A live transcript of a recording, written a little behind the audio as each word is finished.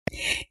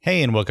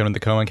Hey, and welcome to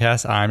the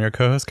ComaCast. I'm your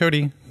co-host,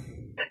 Cody.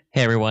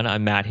 Hey everyone,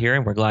 I'm Matt here,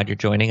 and we're glad you're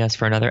joining us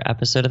for another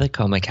episode of the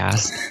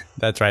ComaCast.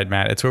 That's right,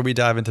 Matt. It's where we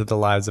dive into the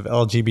lives of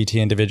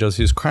LGBT individuals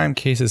whose crime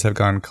cases have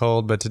gone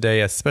cold, but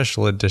today a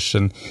special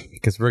edition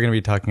because we're going to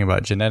be talking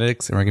about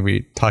genetics, and we're going to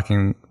be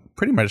talking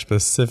pretty much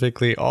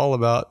specifically all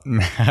about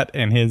Matt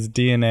and his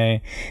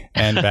DNA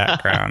and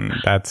background.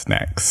 That's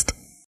next.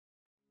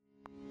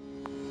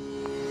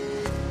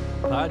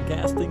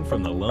 Podcasting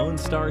from the Lone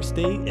Star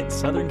State in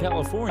Southern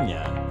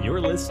California,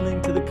 you're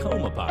listening to the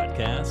Coma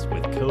Podcast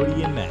with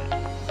Cody and Matt.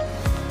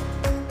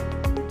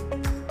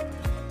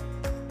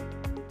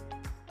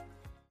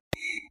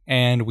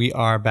 And we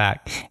are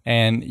back.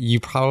 And you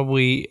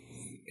probably,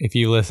 if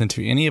you listen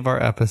to any of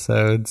our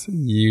episodes,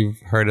 you've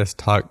heard us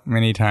talk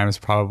many times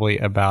probably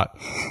about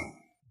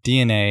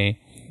DNA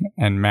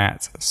and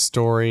Matt's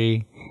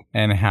story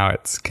and how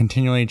it's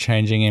continually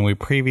changing. And we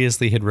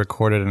previously had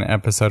recorded an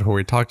episode where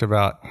we talked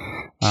about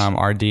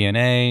our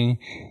DNA,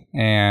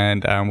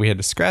 and we had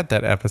to scrap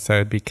that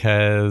episode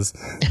because,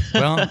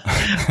 well,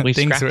 we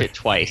scrapped it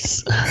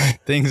twice.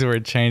 Things were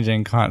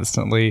changing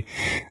constantly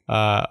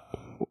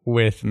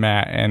with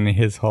Matt and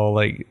his whole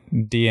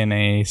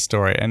DNA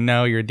story. And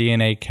no, your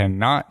DNA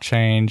cannot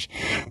change,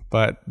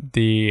 but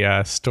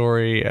the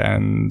story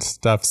and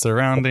stuff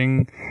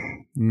surrounding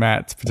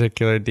Matt's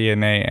particular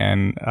DNA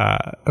and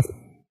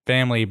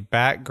family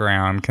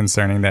background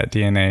concerning that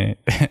DNA,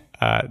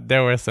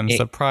 there were some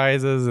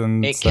surprises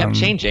and it kept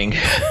changing.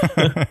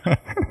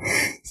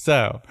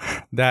 So,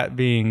 that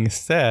being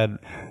said,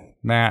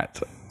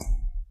 Matt,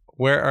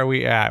 where are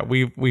we at?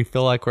 We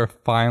feel like we're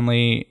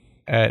finally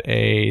at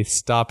a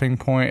stopping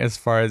point as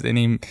far as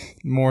any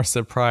more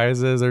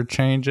surprises or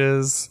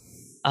changes.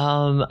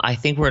 I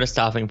think we're at a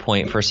stopping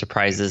point for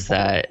surprises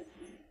that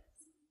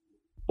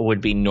would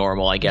be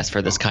normal, I guess,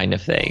 for this kind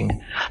of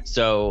thing.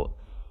 So,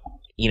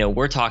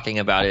 we're talking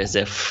about it as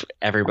if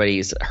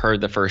everybody's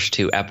heard the first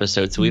two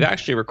episodes. So we've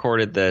actually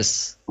recorded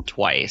this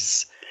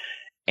twice,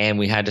 and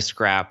we had to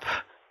scrap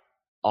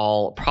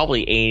all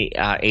probably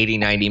 80,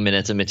 90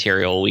 minutes of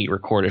material we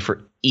recorded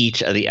for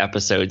each of the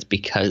episodes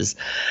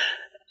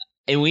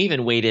and we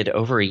even waited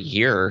over a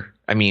year.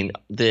 I mean,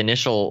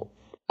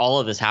 all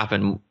of this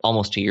happened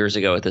almost 2 years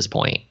ago at this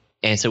point.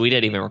 And so we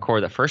didn't even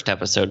record the first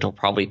episode until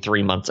probably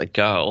 4 months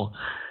ago.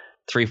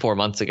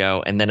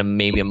 And then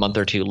maybe a month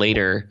or two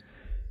later,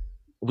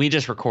 we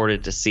just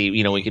recorded to see,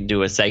 we could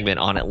do a segment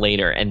on it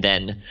later. And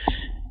then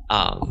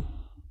I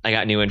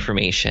got new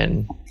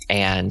information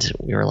and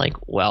we were like,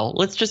 well,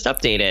 let's just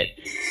update it.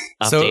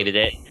 Updated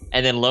it.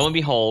 And then lo and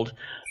behold,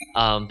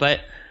 but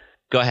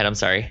go ahead. I'm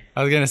sorry.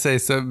 I was going to say,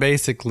 so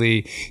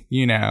basically,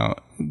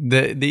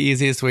 the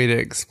easiest way to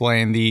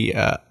explain the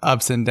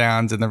ups and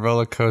downs and the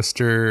roller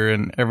coaster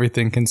and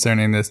everything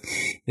concerning this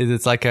is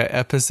it's like an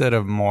episode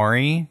of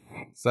Maury.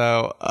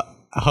 So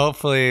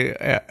hopefully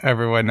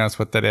everyone knows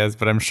what that is,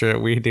 but I'm sure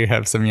we do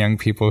have some young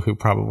people who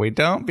probably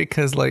don't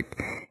because I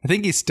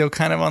think he's still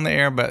kind of on the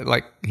air, but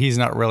he's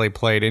not really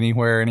played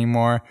anywhere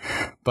anymore.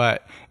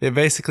 But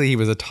basically he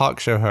was a talk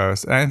show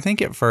host. And I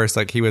think at first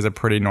he was a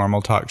pretty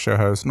normal talk show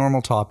host,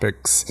 normal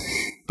topics.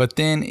 But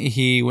then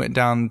he went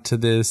down to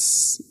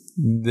this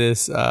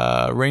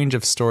range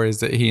of stories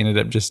that he ended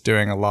up just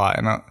doing a lot,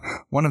 and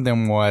one of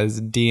them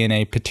was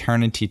DNA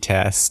paternity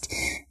test,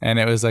 and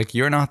it was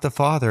you're not the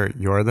father,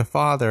 you're the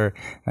father,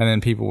 and then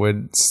people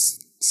would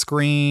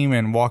scream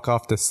and walk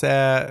off the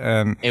set,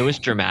 and it was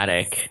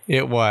dramatic.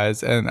 It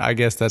was, and I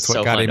guess that's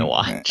what got him to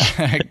watch.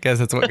 I guess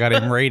that's what got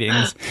him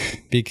ratings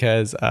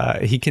because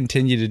he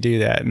continued to do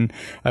that. And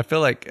I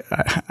feel like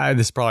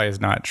this probably is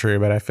not true,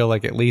 but I feel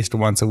like at least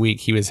once a week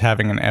he was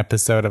having an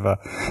episode of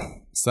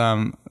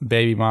some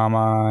baby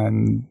mama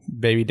and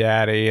baby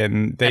daddy,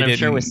 and I'm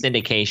sure with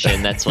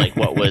syndication that's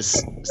what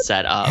was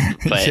set up.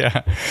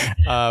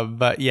 But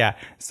but yeah,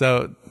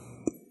 so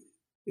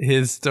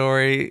his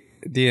story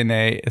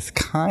DNA is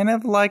kind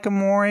of like a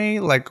Maury.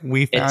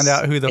 We found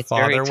out who the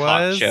father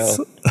was.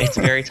 It's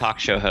very talk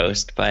show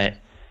host, but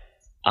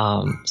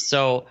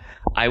so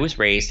I was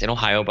raised in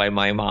Ohio by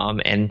my mom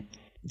and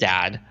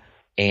dad,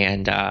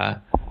 and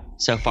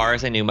so far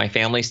as I knew, my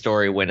family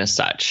story went as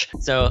such.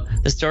 So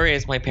the story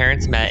is my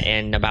parents met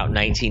in about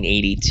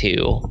 1982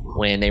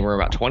 when they were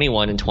about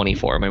 21 and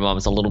 24. My mom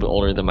is a little bit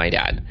older than my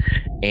dad.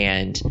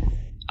 And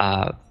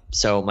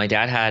so my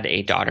dad had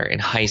a daughter in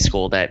high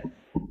school that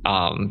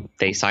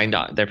they signed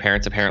off. Their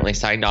parents apparently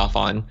signed off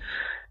on.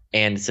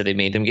 And so they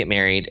made them get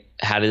married,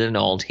 had it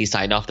annulled. He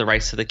signed off the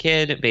rights to the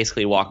kid,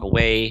 basically walk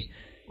away.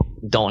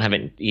 Don't have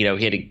it, he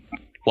had to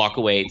walk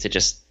away to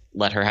just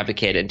let her have the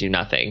kid and do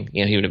nothing.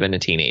 He would have been a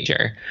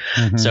teenager.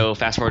 Mm-hmm. So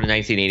fast forward to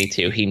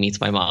 1982, he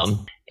meets my mom.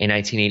 In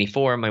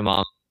 1984, my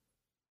mom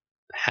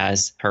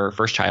has her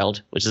first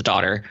child, which is a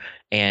daughter,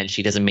 and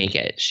she doesn't make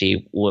it.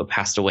 She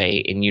passed away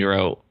in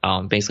utero,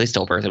 basically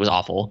stillbirth. It was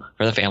awful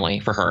for the family,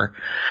 for her.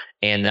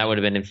 And that would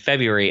have been in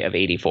February of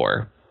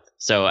 84.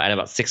 So at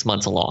about 6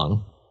 months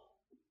along.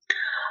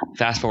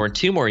 Fast forward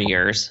 2 more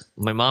years,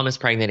 my mom is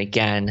pregnant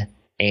again,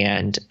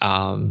 and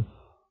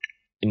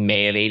in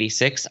May of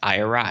 86, I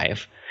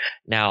arrive.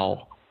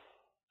 Now,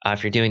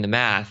 if you're doing the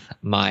math,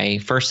 my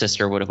first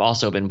sister would have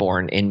also been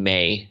born in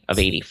May of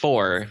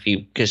 '84,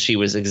 because she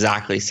was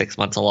exactly 6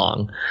 months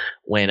along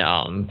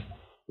when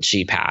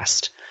she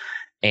passed,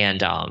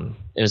 and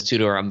it was due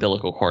to her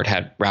umbilical cord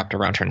had wrapped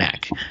around her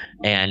neck,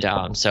 and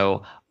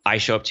so I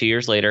show up 2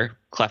 years later,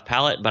 cleft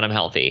palate, but I'm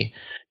healthy.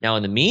 Now,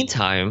 in the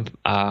meantime,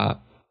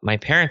 my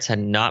parents had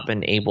not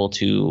been able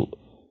to.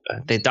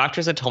 The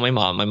doctors had told my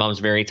mom's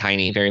very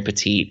tiny, very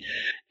petite,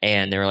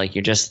 and they were like,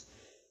 it's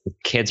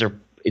going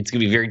to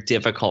be very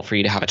difficult for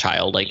you to have a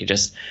child. Like, you're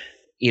just,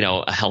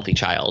 a healthy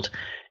child.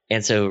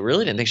 And so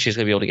really didn't think she was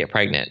going to be able to get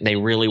pregnant. They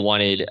really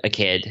wanted a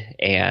kid,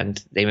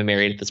 and they've been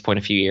married at this point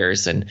a few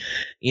years, and,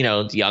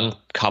 the young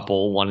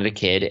couple wanted a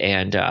kid.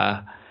 And,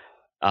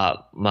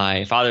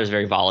 my father is a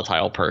very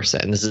volatile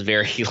person. This is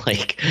very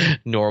like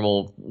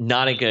normal,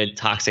 not a good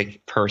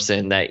toxic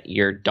person that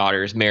your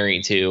daughter's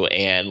married to,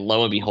 and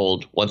lo and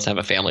behold wants to have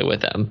a family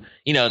with them.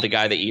 The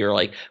guy that you're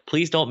like,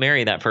 please don't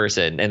marry that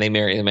person, and they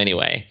marry them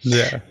anyway.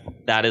 Yeah.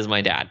 That is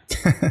my dad.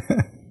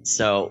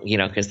 So,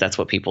 because that's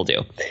what people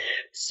do.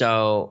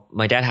 So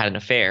my dad had an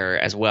affair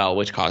as well,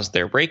 which caused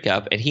their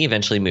breakup, and he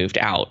eventually moved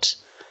out.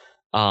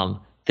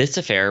 This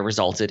affair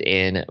resulted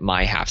in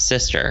my half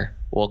sister.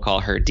 We'll call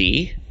her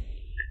D.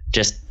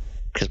 Just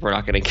because we're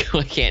not going to,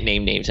 I can't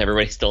name names.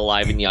 Everybody's still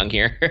alive and young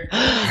here.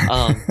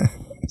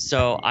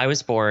 So I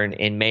was born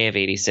in May of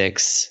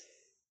 '86.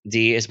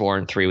 Dee is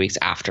born 3 weeks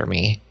after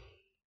me,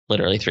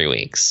 literally 3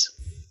 weeks.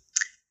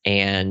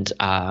 And,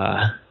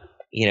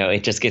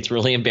 it just gets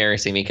really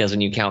embarrassing because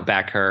when you count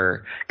back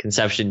her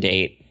conception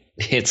date,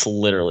 it's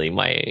literally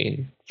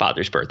my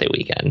father's birthday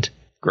weekend.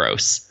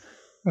 Gross.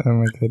 Oh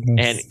my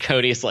goodness. And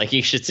Cody's like,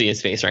 you should see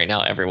his face right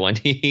now, everyone.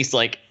 He's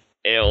like,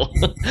 ew.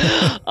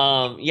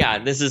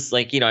 This is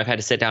like, I've had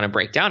to sit down and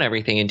break down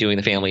everything and doing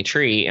the family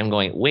tree. I'm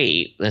going,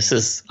 wait, this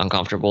is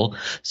uncomfortable.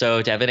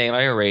 So Devin and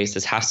I are raised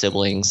as half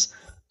siblings.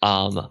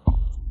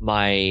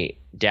 My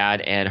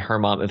dad and her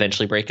mom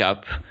eventually break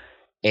up,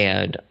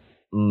 and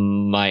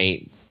my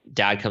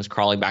dad comes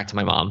crawling back to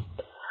my mom.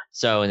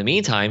 So in the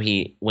meantime,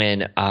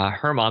 when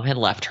her mom had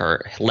left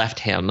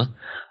him,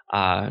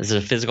 this is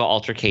a physical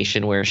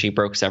altercation where she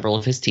broke several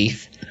of his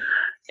teeth,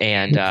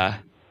 and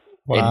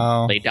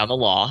wow. laid down the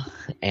law,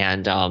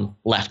 and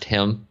left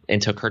him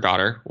and took her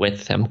daughter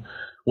with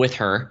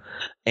her.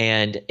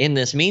 And in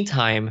this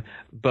meantime,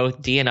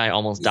 both Dee and I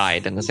almost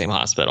died in the same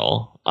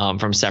hospital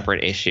from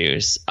separate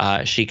issues.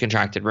 She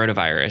contracted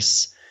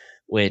rotavirus,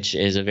 which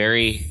is a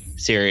very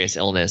serious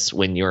illness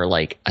when you're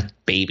like a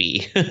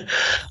baby.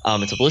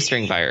 It's a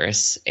blistering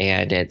virus,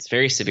 and it's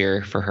very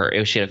severe for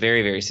her. She had a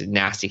very, very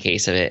nasty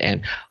case of it,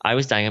 and I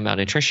was dying of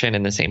malnutrition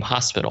in the same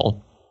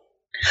hospital.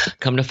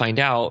 Come to find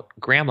out,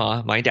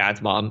 Grandma, my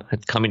dad's mom,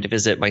 had coming to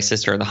visit my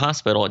sister in the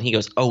hospital, and he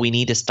goes, "Oh, we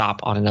need to stop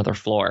on another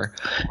floor."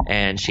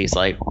 And she's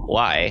like,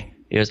 "Why?"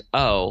 He goes,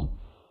 "Oh,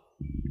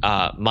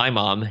 my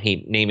mom,"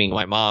 naming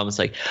my mom's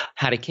like,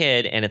 "had a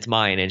kid, and it's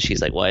mine." And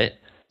she's like, "What?"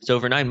 So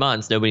over 9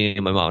 months, nobody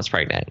knew my mom was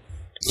pregnant.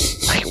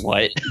 Like,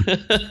 what?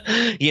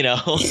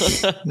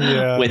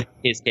 Yeah. With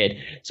his kid.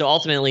 So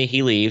ultimately,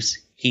 he leaves.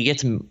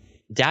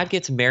 Dad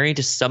gets married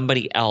to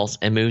somebody else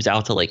and moves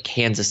out to like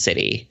Kansas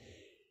City.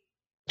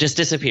 Just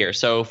disappear.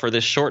 So for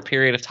this short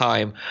period of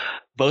time,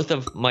 both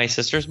of my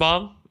sister's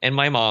mom and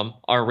my mom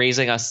are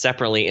raising us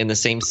separately in the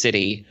same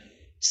city,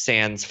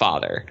 sans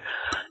father.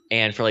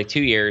 And for like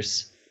 2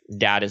 years,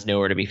 Dad is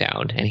nowhere to be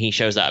found. And he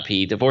shows up.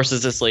 He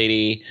divorces this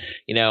lady.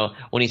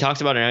 When he talks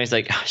about her now, he's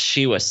like,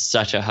 she was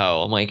such a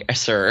hoe. I'm like,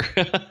 sir.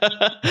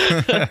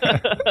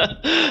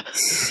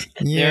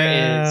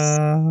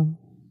 Yeah.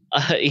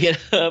 There is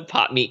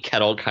pot meat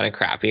kettle kind of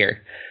crap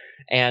here.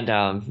 And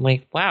I'm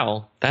like,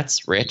 wow,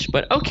 that's rich.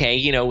 But okay,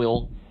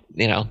 we'll,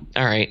 all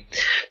right.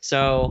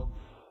 So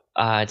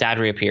Dad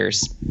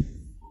reappears.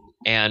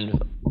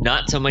 And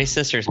not to my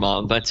sister's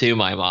mom, but to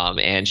my mom.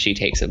 And she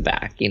takes him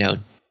back,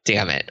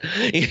 damn it.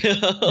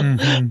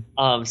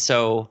 Mm-hmm.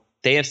 So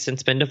they have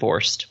since been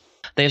divorced.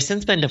 They have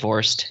since been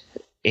divorced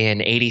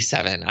in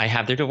 '87. I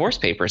have their divorce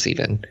papers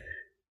even.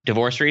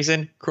 Divorce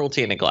reason,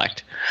 cruelty and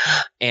neglect.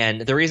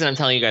 And the reason I'm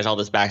telling you guys all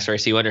this backstory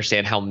so you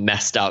understand how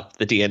messed up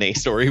the DNA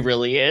story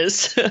really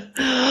is.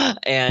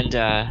 And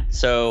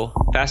so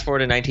fast forward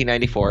to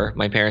 1994,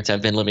 my parents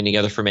have been living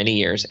together for many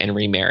years and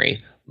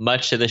remarry,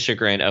 much to the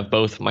chagrin of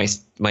both my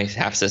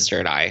half sister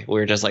and I. We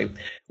were just like,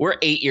 we're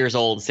 8 years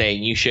old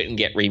saying you shouldn't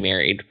get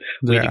remarried.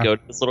 We had to go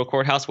to this little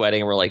courthouse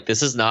wedding, and we're like,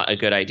 this is not a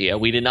good idea.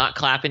 We did not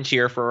clap and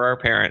cheer for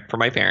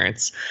my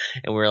parents.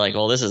 And we were like,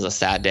 well, this is a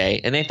sad day.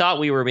 And they thought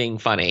we were being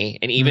funny.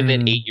 And even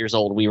at 8 years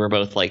old, we were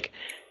both like,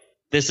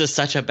 this is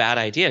such a bad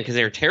idea because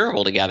they're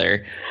terrible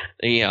together.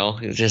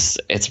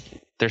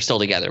 They're still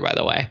together, by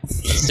the way.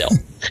 Still.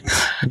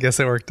 I guess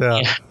it worked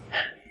out. Yeah.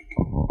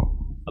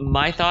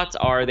 My thoughts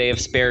are they have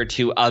spared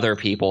 2 other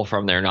people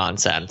from their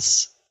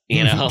nonsense.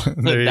 There That's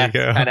you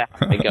go. kind of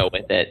how I go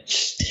with it.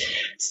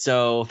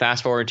 So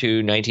fast forward to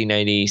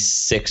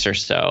 1996 or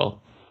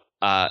so.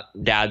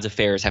 Dad's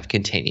affairs have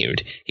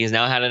continued. He's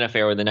now had an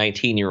affair with a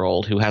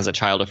 19-year-old who has a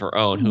child of her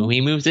own, who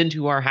he moves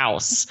into our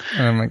house.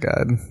 Oh my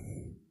God.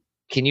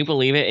 can you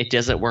believe it? It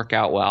doesn't work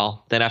out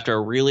well. Then after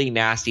a really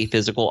nasty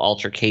physical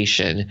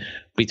altercation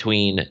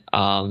between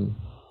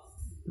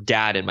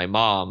dad and my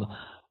mom,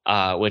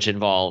 which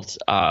involved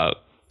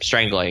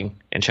strangling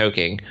and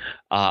choking,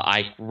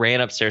 I ran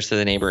upstairs to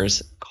the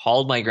neighbors,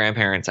 called my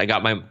grandparents. I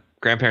got my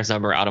grandparents'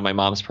 number out of my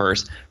mom's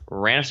purse,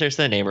 ran upstairs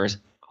to the neighbors,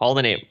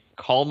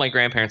 called my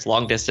grandparents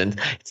long distance.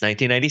 It's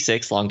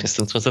 1996. Long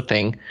distance was a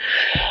thing.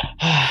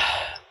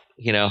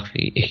 You know,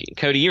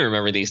 Cody, you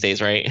remember these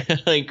days, right?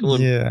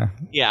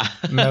 Yeah.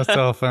 No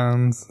cell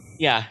phones.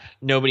 Yeah.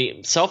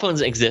 Cell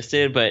phones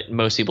existed, but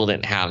most people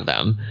didn't have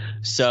them.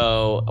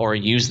 Or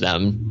use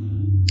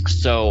them.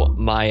 So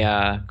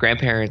my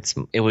grandparents,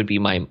 it would be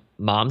my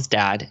mom's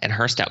dad and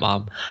her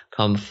stepmom,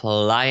 come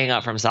flying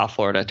up from South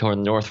Florida toward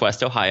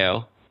Northwest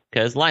Ohio,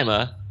 because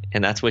Lima,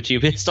 and that's what you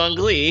missed on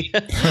Glee.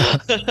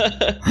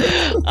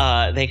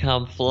 They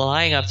come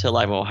flying up to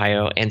Lima,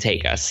 Ohio, and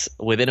take us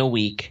within a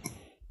week.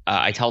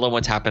 I tell them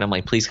what's happened. I'm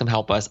like, please come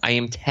help us. I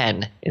am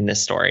 10 in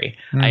this story.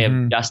 I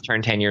have just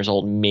turned 10 years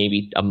old,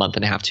 maybe a month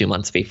and a half, 2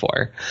 months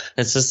before.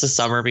 It's just the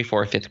summer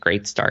before 5th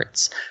grade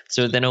starts.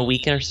 So within a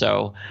week or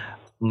so,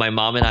 my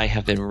mom and I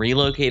have been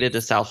relocated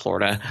to South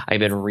Florida. I've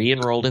been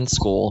re-enrolled in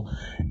school,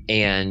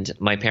 and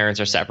my parents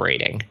are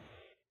separating.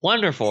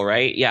 Wonderful,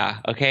 right? Yeah.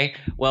 Okay.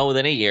 Well,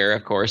 within a year,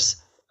 of course,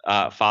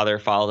 father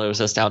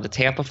follows us down to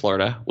Tampa,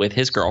 Florida with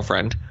his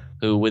girlfriend,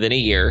 who within a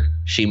year,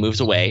 she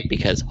moves away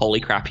because holy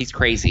crap, he's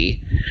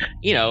crazy.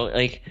 You know,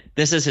 like,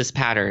 this is his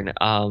pattern.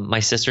 My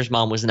sister's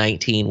mom was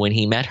 19 when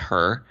he met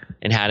her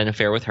and had an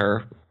affair with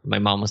her. My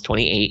mom was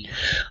 28.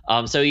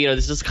 So, you know,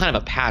 this is kind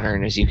of a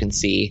pattern, as you can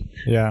see.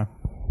 Yeah.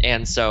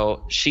 And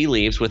so she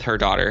leaves with her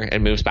daughter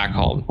and moves back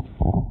home.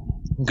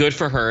 Good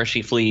for her.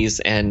 She flees,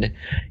 and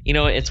you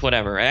know, it's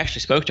whatever. I actually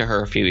spoke to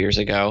her a few years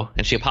ago,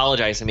 and she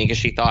apologized to me because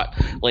she thought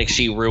like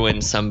she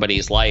ruined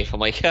somebody's life. I'm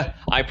like,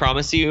 I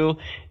promise you,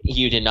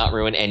 you did not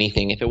ruin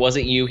anything. If it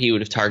wasn't you, he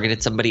would have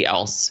targeted somebody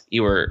else.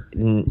 You were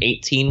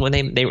 18 when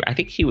they I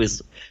think she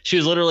was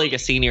literally like a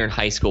senior in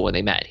high school when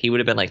they met. He would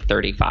have been like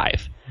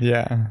 35.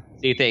 Yeah.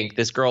 So you think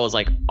this girl is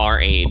like our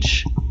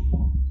age?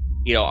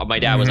 You know, my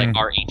dad was like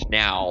our age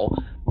now,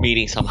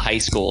 meeting some high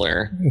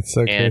schooler. It's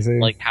so crazy.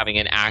 Like having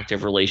an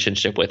active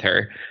relationship with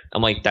her.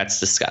 I'm like,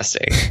 that's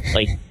disgusting.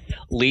 Like,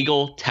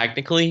 legal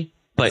technically,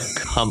 but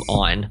come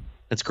on,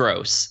 it's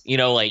gross. You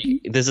know, like,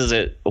 this is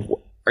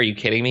are you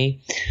kidding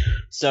me?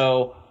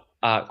 So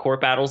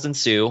court battles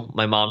ensue.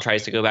 My mom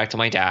tries to go back to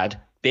my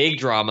dad. Big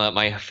drama at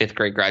my 5th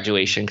grade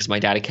graduation because my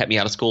dad had kept me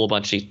out of school a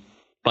bunch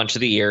of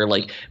the year,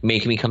 like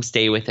making me come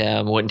stay with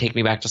him, wouldn't take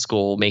me back to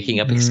school, making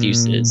up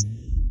excuses.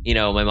 You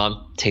know, my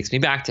mom takes me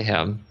back to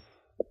him,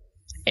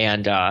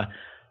 and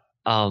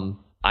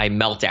I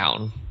melt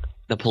down.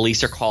 The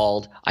police are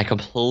called. I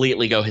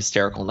completely go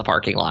hysterical in the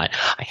parking lot.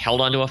 I held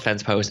onto a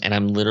fence post, and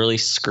I'm literally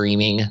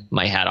screaming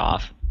my head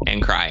off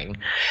and crying.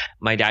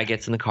 My dad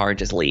gets in the car and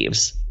just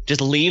leaves.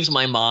 Just leaves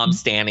my mom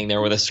standing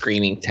there with a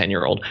screaming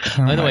 10-year-old.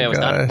 By the way, I was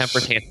not a temper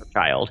tantrum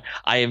child.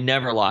 I have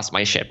never lost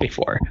my shit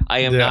before. I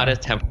am not a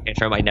temper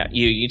tantrum.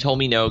 You told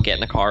me no, get in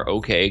the car.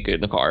 Okay, get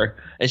in the car.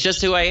 It's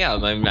just who I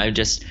am.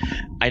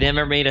 I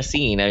never made a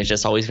scene. I was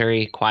just always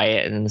very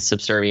quiet and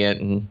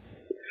subservient and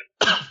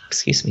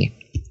excuse me.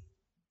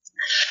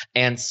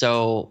 And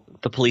so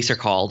the police are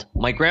called.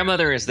 My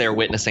grandmother is there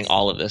witnessing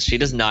all of this. She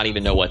does not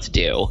even know what to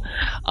do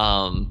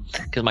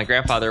because my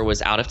grandfather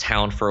was out of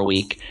town for a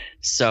week.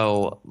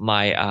 So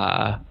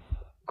my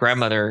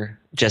grandmother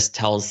just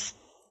tells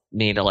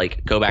me to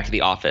like go back to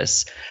the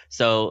office.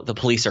 So the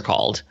police are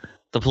called.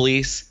 The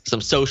police, some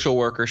social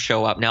workers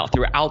show up. Now,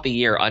 throughout the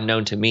year,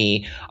 unknown to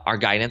me, our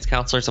guidance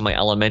counselors in my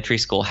elementary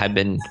school had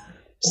been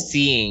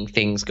seeing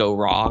things go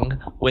wrong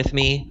with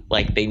me.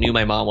 Like, they knew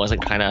my mom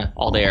wasn't kind of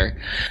all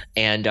there,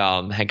 and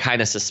had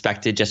kind of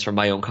suspected just from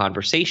my own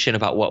conversation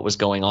about what was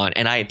going on.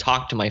 And I had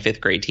talked to my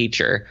 5th grade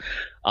teacher.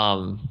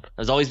 I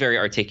was always very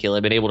articulate.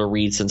 I've been able to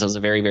read since I was a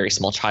very, very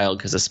small child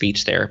because of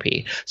speech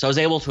therapy. So I was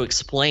able to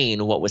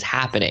explain what was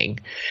happening.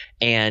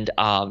 And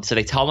so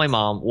they tell my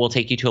mom, we'll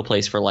take you to a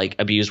place for like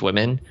abused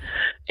women.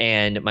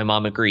 And my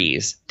mom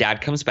agrees. Dad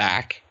comes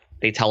back.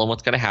 They tell him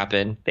what's going to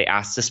happen. They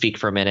ask to speak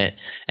for a minute.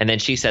 And then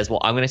she says,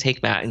 well, I'm going to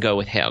take Matt and go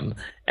with him.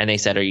 And they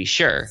said, are you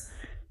sure?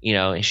 You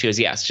know, and she goes,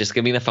 yes, just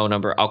give me the phone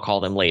number. I'll call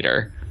them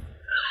later.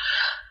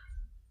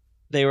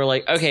 They were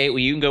like, okay, well,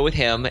 you can go with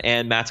him,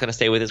 and Matt's going to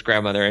stay with his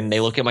grandmother. And they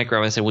look at my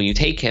grandma and said, will you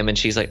take him? And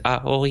she's like,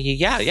 well,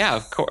 yeah,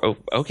 of course. Oh,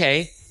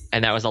 okay.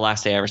 And that was the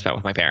last day I ever spent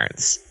with my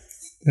parents.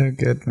 Oh,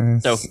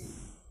 goodness. So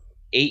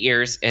 8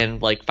 years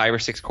and like 5 or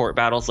 6 court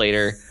battles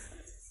later,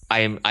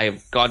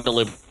 I've gone to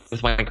live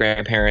with my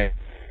grandparent.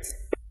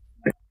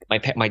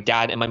 My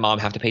dad and my mom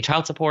have to pay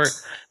child support.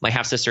 My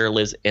half-sister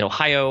lives in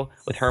Ohio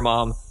with her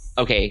mom.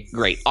 Okay,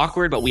 great.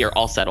 Awkward, but we are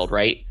all settled,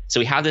 right? So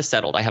we have this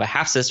settled. I have a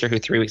half-sister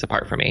who's 3 weeks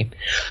apart from me.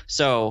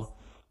 So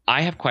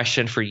I have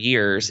questioned for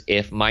years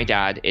if my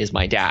dad is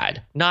my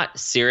dad. Not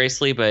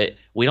seriously, but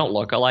we don't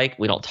look alike.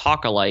 We don't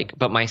talk alike.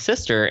 But my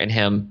sister and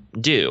him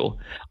do.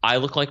 I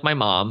look like my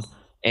mom,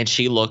 and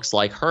she looks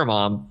like her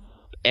mom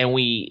and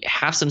we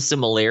have some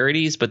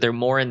similarities, but they're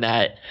more in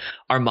that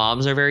our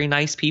moms are very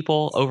nice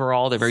people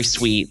overall. They're very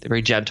sweet. They're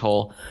very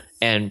gentle.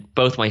 And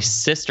both my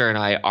sister and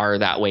I are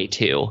that way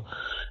too.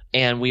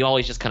 And we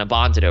always just kind of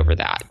bonded over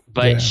that.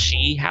 But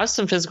she has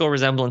some physical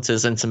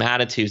resemblances and some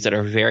attitudes that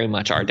are very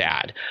much our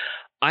dad.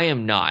 I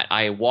am not.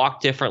 I walk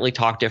differently,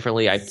 talk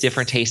differently. I have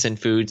different tastes in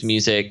foods,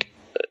 music,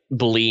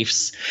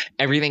 beliefs.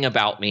 Everything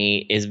about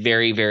me is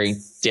very, very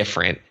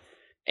different.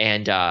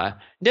 And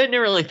didn't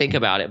really think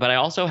about it, but I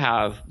also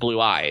have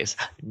blue eyes.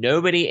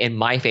 Nobody in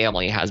my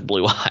family has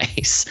blue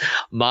eyes,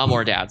 mom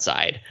or dad's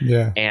side.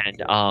 Yeah.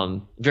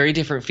 And very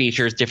different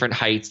features, different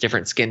heights,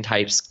 different skin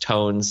types,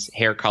 tones,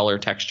 hair color,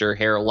 texture,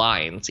 hair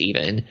lines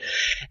even.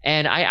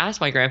 And I asked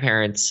my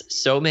grandparents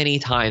so many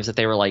times that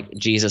they were like,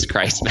 Jesus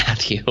Christ,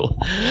 Matthew.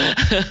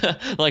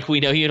 Like, we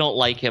know you don't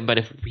like him, but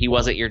if he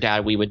wasn't your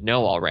dad, we would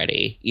know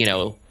already. You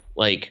know,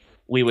 like,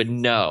 we would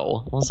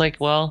know. I was like,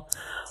 well,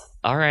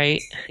 all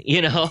right, you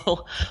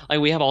know, like,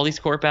 we have all these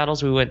court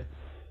battles. We went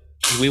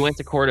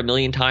to court a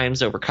million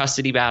times over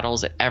custody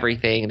battles and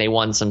everything. They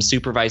won some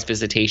supervised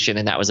visitation,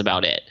 and that was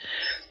about it.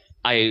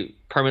 I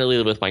permanently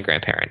lived with my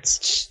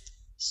grandparents.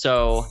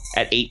 So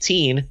at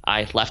 18,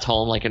 I left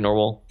home like a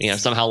normal, you know,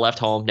 somehow left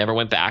home, never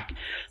went back.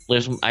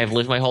 I've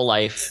lived my whole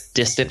life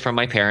distant from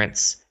my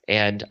parents,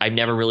 and I've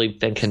never really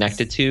been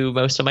connected to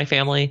most of my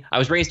family. I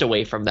was raised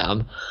away from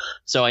them.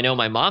 So I know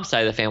my mom's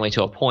side of the family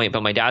to a point,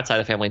 but my dad's side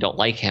of the family don't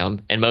like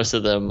him. And most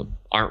of them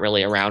aren't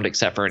really around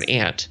except for an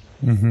aunt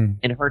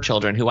and her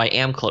children, who I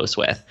am close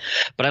with.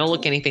 But I don't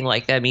look anything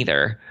like them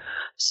either.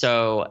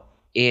 So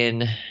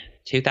in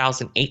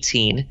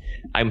 2018,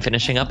 I'm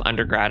finishing up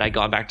undergrad. I'd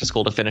gone back to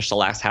school to finish the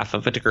last half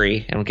of a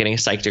degree, and I'm getting a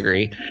psych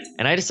degree.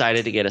 And I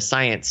decided to get a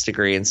science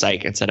degree in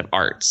psych instead of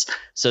arts.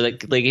 So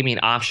they gave me an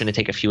option to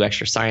take a few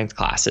extra science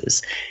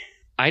classes.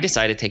 I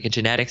decided to take a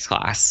genetics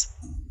class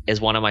as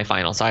one of my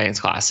final science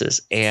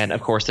classes. And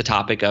of course, the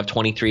topic of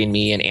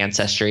 23andMe and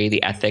ancestry,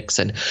 the ethics.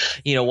 And,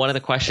 you know, one of the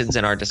questions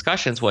in our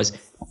discussions was,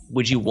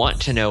 would you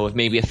want to know if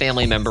maybe a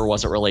family member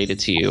wasn't related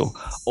to you,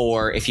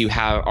 or if you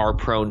are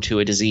prone to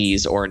a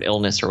disease or an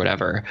illness or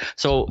whatever?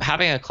 So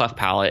having a cleft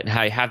palate, and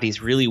I have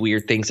these really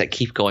weird things that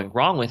keep going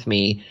wrong with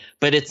me,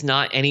 but it's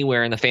not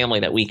anywhere in the family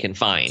that we can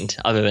find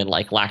other than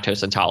like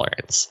lactose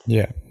intolerance.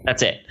 Yeah.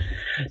 That's it.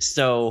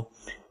 So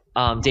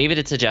David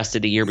had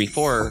suggested the year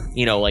before,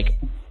 you know, like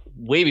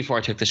way before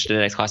I took this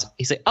genetics class,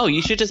 he's like, oh,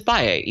 you should just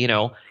buy it. You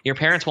know, your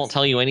parents won't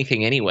tell you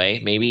anything anyway.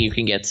 Maybe you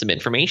can get some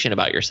information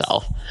about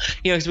yourself.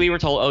 You know, because we were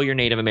told, oh, you're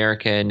Native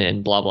American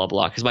and blah, blah,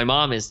 blah. Because my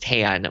mom is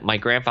tan. My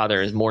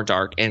grandfather is more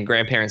dark. And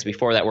grandparents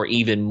before that were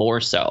even more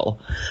so.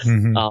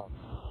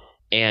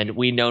 And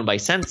we known by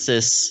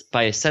census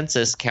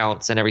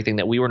counts and everything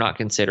that we were not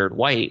considered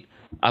white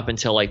up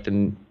until like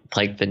the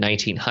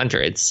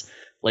 1900s,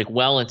 like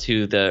well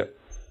into the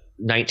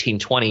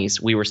 1920s,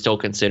 we were still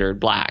considered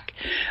black,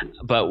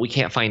 but we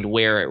can't find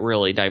where it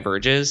really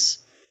diverges.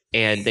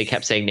 And they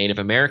kept saying Native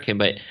American,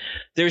 but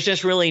there's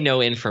just really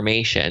no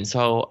information.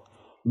 So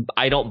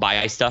I don't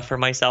buy stuff for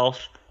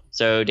myself.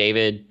 So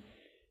David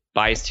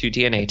buys 2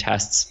 DNA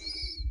tests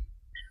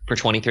for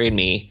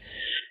 23andMe,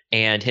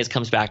 and his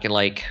comes back in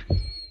like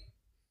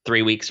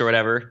 3 weeks or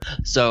whatever.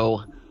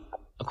 So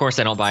of course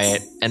I don't buy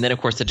it. And then of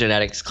course the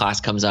genetics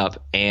class comes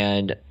up,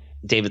 and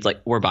David's like,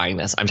 we're buying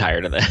this. I'm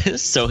tired of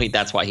this. So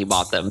that's why he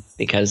bought them,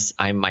 because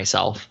I'm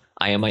myself.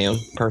 I am my own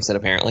person,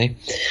 apparently.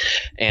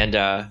 And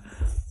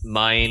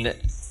mine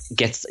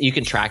gets, you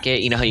can track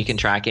it. You know how you can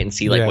track it and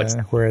see like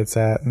where it's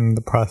at in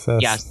the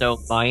process. Yeah. So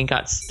mine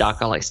got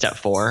stuck on like step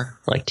 4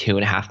 for like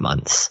 2.5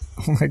 months.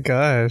 Oh my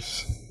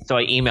gosh. So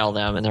I emailed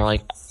them, and they're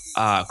like,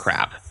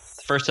 crap.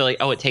 First they're like,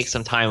 oh, it takes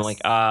some time. I'm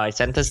like, I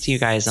sent this to you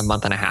guys a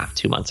month and a half,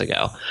 2 months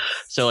ago.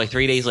 So like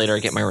 3 days later, I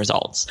get my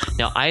results.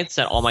 Now I had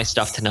set all my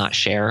stuff to not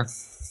share,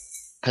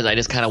 because I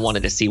just kind of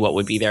wanted to see what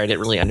would be there. I didn't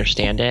really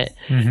understand it.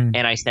 And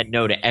I said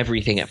no to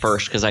everything at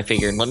first, because I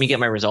figured, let me get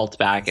my results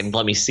back and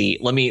let me see.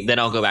 Then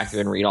I'll go back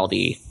through and read all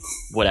the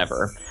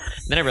whatever.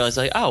 And then I realized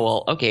like, oh,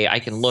 well, okay, I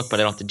can look, but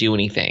I don't have to do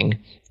anything.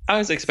 I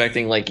was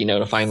expecting like, you know,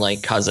 to find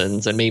like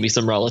cousins and maybe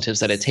some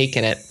relatives that had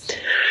taken it.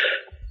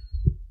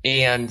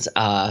 And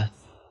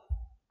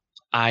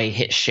I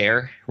hit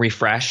share,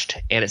 refreshed,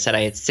 and it said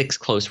I had 6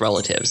 close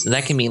relatives. And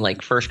that can mean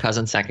like first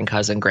cousin, second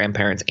cousin,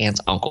 grandparents,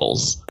 aunts,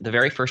 uncles. The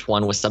very first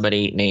one was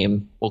somebody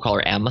named, we'll call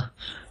her M,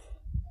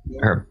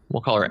 or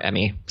we'll call her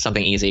Emmy,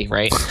 something easy,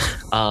 right?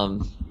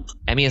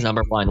 Emmy is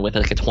number 1 with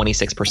like a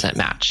 26%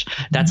 match.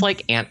 That's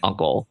like aunt,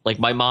 uncle. Like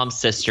my mom's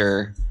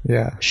sister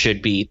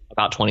should be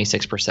about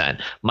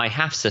 26%. My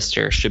half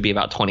sister should be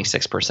about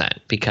 26%,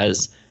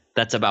 because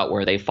that's about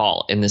where they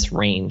fall in this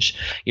range.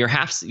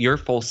 Your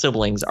full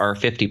siblings are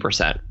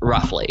 50%,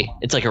 roughly.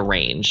 It's like a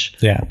range.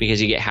 Yeah.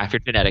 Because you get half your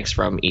genetics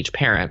from each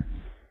parent.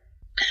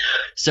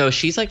 So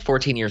she's like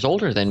 14 years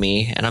older than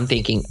me. And I'm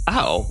thinking,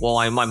 oh,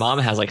 well, my mom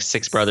has like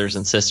 6 brothers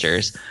and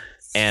sisters.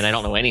 And I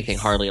don't know anything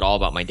hardly at all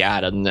about my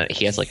dad, other than that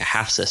he has like a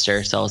half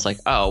sister. So I was like,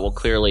 oh, well,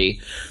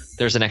 clearly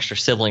there's an extra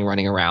sibling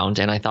running around.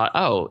 And I thought,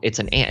 oh, it's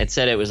an aunt. It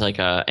said it was like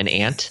an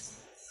aunt.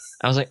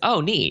 I was like,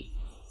 oh, neat.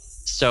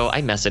 So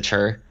I messaged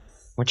her.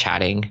 we're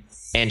chatting,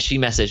 and she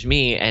messaged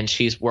me, and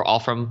we're all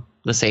from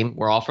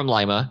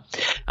Lima,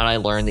 and I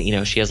learned that, you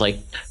know, she has like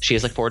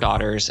 4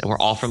 daughters, and we're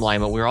all from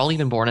Lima. We were all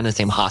even born in the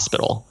same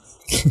hospital.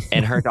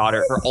 And her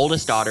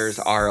oldest daughters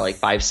are like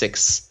 5,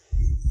 6.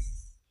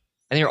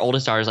 I think her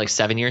oldest daughter is like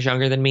 7 years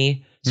younger than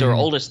me. So her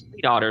oldest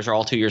 3 daughters are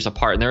all 2 years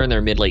apart, and they're in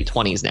their mid-late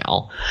 20s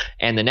now.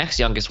 And the next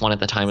youngest one at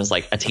the time was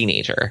like a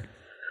teenager.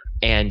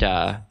 And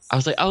I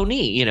was like, oh,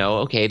 neat. You know,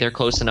 okay, they're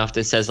close enough that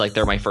it says like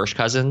they're my first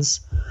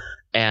cousins.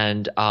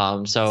 And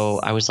so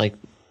I was like,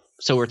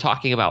 so we're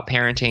talking about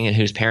parenting and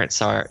whose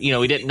parents are. You know,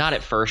 we didn't, not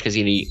at first, because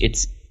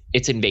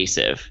it's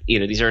invasive. You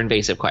know, these are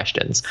invasive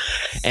questions.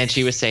 And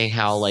she was saying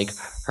how like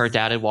her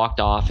dad had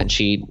walked off,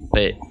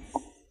 but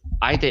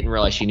I didn't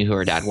realize she knew who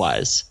her dad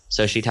was.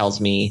 So she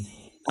tells me,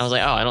 I was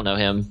like, oh, I don't know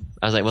him.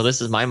 I was like, well, this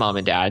is my mom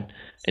and dad,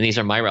 and these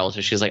are my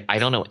relatives. She's like, I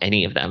don't know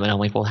any of them. And I'm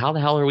like, well, how the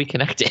hell are we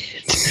connected?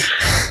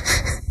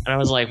 And I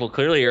was like, well,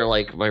 clearly you're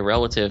like my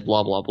relative,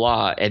 blah, blah,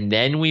 blah. And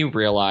then we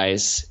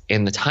realize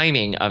in the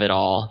timing of it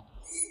all,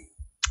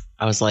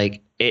 I was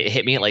like, it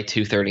hit me at like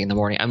 2:30 in the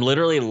morning. I'm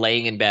literally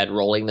laying in bed,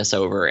 rolling this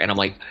over, and I'm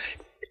like,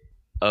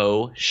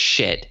 oh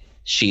shit,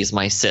 she's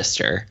my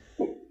sister.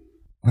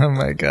 Oh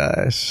my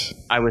gosh.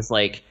 I was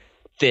like,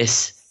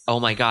 oh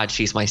my God,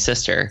 she's my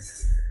sister.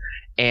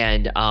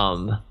 And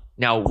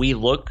now we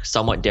look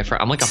somewhat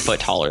different. I'm like a foot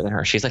taller than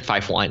her. She's like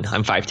 5'1".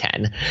 I'm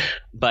 5'10".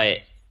 But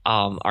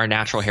our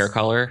natural hair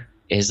color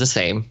is the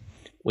same.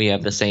 We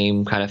have the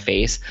same kind of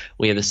face.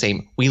 We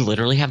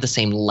literally have the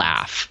same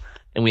laugh,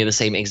 and we have the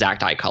same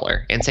exact eye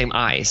color and same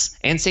eyes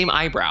and same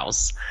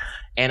eyebrows.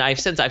 And I've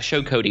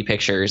showed Cody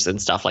pictures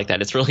and stuff like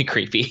that. It's really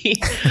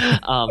creepy.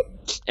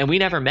 And we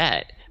never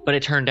met, but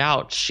it turned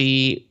out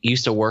she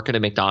used to work at a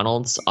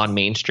McDonald's on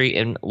Main Street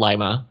in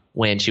Lima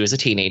when she was a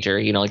teenager,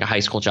 you know, like a high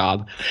school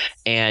job.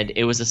 And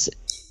it was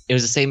the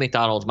same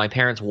McDonald's my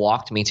parents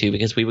walked me to,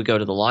 because we would go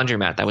to the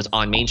laundromat that was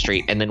on Main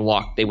Street, and then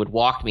they would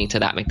walk me to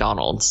that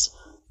McDonald's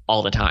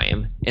all the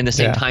time in the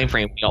same time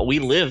frame. We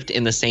lived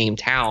in the same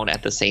town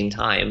at the same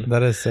time.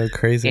 That is so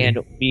crazy. And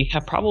we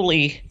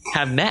probably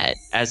have met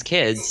as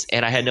kids,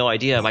 and I had no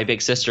idea my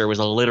big sister was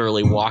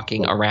literally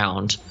walking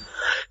around.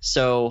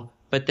 So,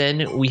 but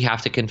then we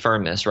have to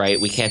confirm this, right?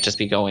 We can't just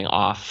be going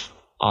off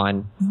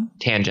on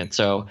tangent.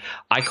 So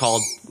I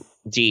called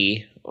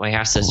Dee, my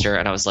half sister,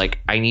 and I was like,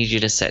 I need you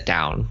to sit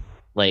down.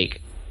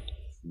 Like,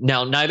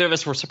 now neither of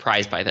us were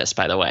surprised by this,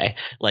 by the way.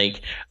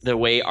 Like, the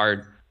way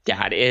our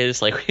dad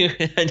is, like, we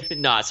were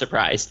not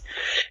surprised.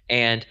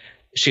 And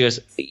she goes,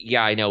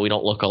 yeah, I know we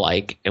don't look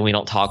alike and we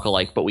don't talk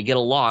alike, but we get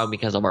along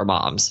because of our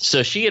moms. So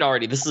this had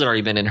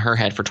already been in her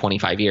head for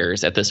 25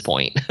 years at this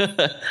point.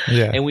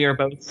 Yeah. And we were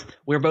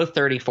both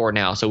 34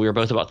 now. So we were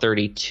both about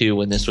 32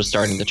 when this was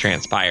starting to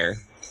transpire.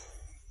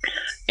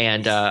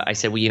 And I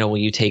said, well, you know, will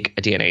you take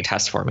a DNA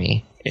test for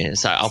me? And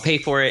so I'll pay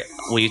for it.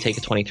 Will you take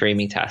a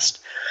 23andMe test?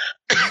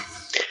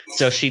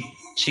 So she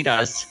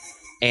does.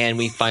 And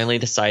we finally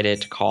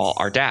decided to call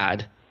our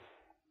dad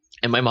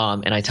and my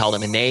mom, and I tell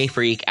them, and they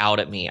freak out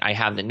at me. I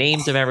have the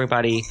names of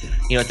everybody.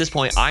 You know, at this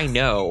point, I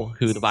know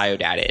who the bio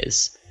dad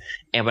is,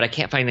 but I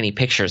can't find any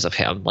pictures of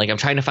him. Like, I'm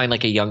trying to find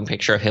like a young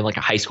picture of him, like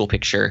a high school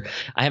picture.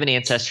 I have an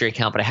Ancestry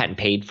account, but I hadn't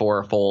paid for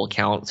a full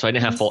account, so I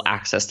didn't have full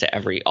access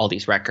to all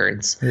these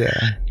records. Yeah.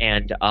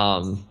 And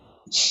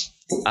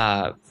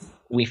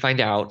we find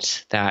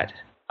out that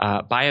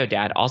bio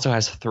dad also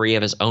has 3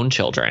 of his own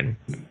children.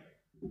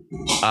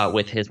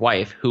 With his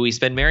wife, who he's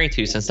been married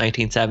to since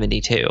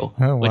 1972,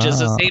 which is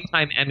the same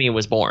time Emmy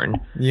was born.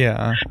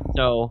 Yeah.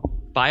 So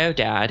bio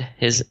dad,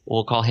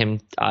 we'll call him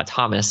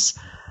Thomas.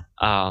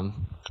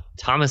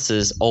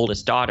 Thomas's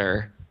oldest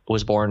daughter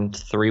was born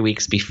 3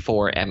 weeks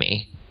before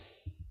Emmy.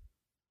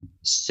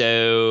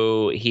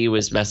 So he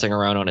was messing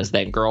around on his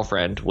then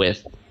girlfriend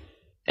with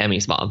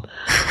Emmy's mom.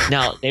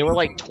 Now, they were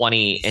like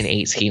 20 and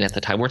 18 at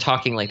the time. We're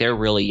talking like they're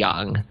really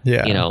young.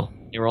 Yeah. You know,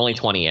 they were only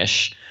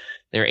 20-ish.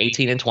 They were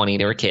 18 and 20.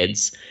 They were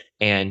kids.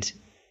 And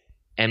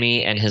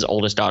Emmy and his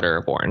oldest daughter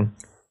are born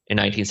in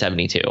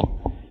 1972.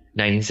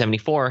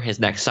 1974, his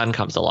next son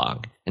comes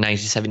along. In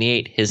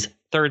 1978, his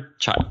third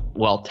child,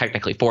 well,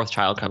 technically fourth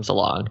child, comes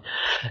along.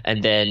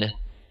 And then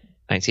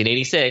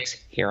 1986,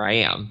 here I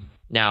am.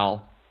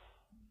 Now,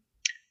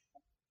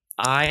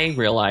 I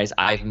realize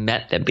I've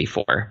met them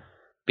before,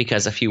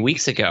 because a few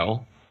weeks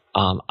ago,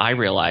 I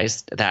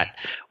realized that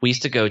we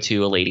used to go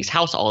to a lady's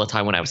house all the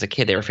time when I was a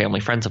kid. They were family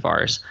friends of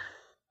ours.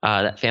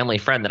 That family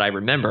friend that I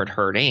remembered,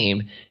 her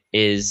name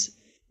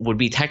would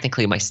be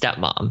technically my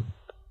stepmom.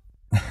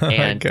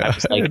 And I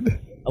was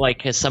like,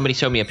 because somebody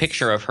showed me a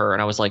picture of her,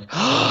 and I was like,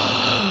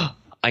 oh,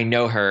 I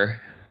know her.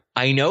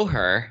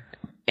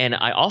 And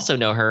I also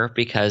know her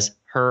because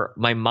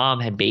my mom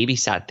had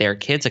babysat their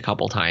kids a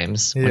couple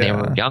times when they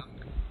were young.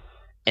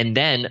 And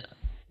then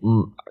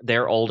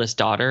their oldest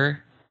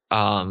daughter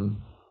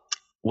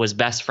was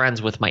best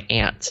friends with my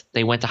aunt.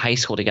 They went to high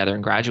school together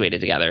and graduated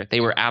together.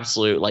 They were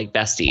absolute like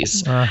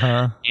besties.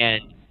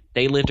 And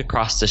they lived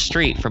across the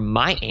street from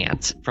my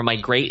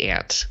great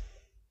aunt,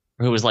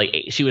 who was like,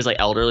 she was like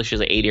elderly. She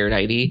was like 80 or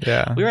 90.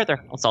 Yeah. We were at their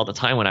house all the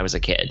time when I was a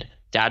kid.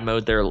 Dad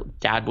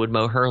would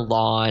mow her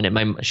lawn,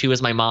 and she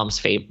was my mom's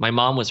favorite. My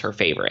mom was her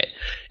favorite,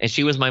 and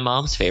she was my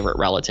mom's favorite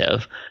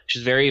relative.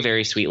 She's a very,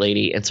 very sweet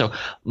lady. And so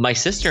my half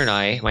sister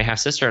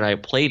and I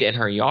played in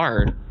her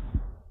yard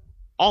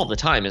all the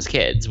time as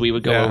kids. We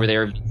would go over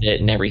there,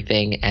 visit and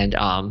everything. And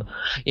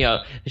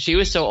she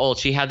was so old.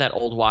 She had that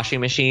old washing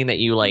machine that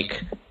you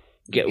like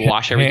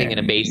wash everything in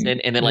a basin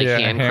and then like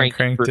hand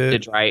crank it to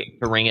dry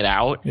to wring it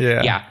out.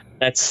 Yeah.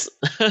 That's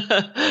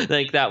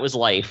like that was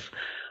life.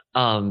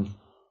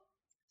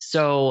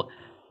 So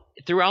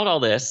throughout all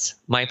this,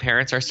 my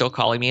parents are still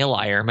calling me a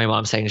liar. My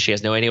mom's saying she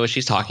has no idea what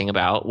she's talking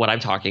about, what I'm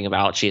talking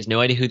about. She has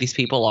no idea who these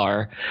people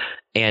are.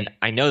 And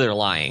I know they're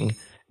lying.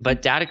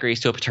 But Dad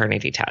agrees to a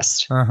paternity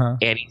test.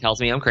 And he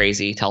tells me I'm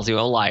crazy, tells me I'm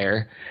a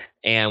liar.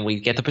 And we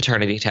get the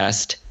paternity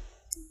test.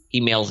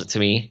 He mails it to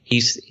me.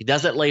 He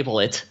doesn't label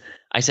it.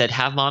 I said,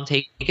 have Mom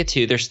take it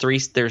too.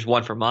 There's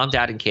one for Mom,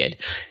 Dad, and kid.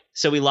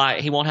 So we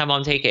lie. He won't have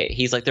Mom take it.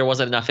 He's like, there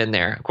wasn't enough in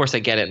there. Of course I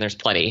get it, and there's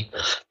plenty.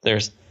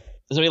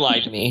 So he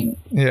lied to me.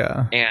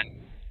 Yeah. And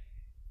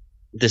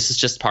this is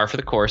just par for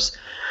the course.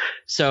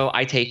 So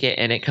I take it,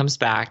 and it comes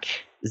back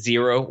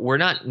 0. We're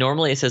not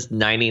normally. It says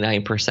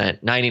 99%,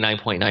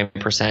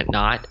 99.9%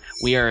 not.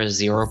 We are a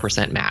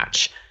 0%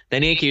 match.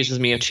 Then he accuses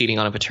me of cheating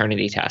on a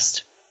paternity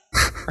test.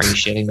 Are you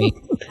shitting me?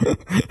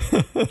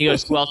 He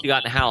goes, who else you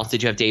got in the house?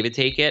 Did you have David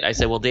take it? I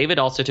said, well, David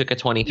also took a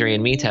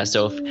 23andMe test.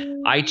 So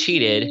if I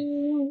cheated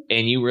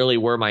and you really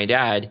were my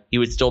dad, he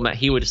would still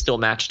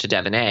match to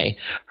Devin A.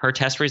 Her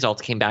test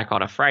results came back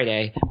on a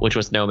Friday, which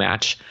was no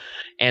match.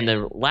 And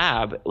the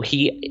lab,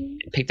 he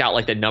picked out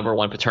like the number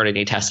 1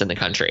 paternity test in the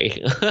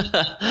country.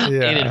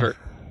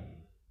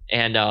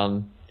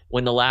 And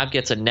when the lab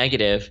gets a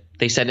negative,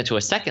 they send it to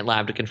a second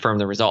lab to confirm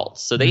the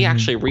results. So they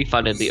actually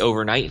refunded the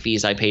overnight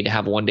fees I paid to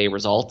have one-day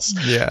results.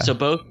 Yeah. So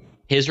both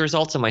his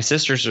results and my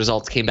sister's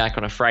results came back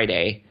on a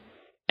Friday,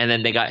 and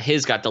then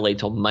his got delayed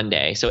till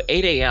Monday. So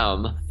 8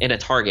 a.m. in a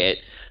Target,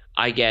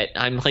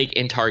 I'm like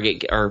in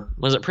Target, or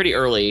was it pretty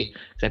early?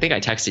 Because I think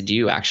I texted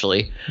you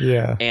actually.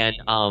 Yeah. And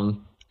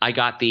I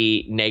got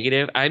the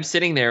negative. I'm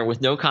sitting there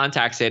with no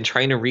contacts in,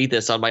 trying to read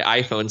this on my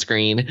iPhone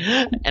screen.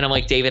 And I'm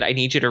like, David, I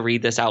need you to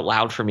read this out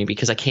loud for me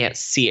because I can't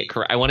see it.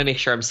 I want to make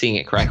sure I'm seeing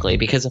it correctly,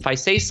 because if I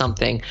say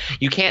something,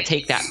 you can't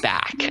take that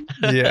back.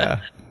 Yeah.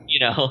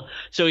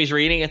 So he's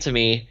reading it to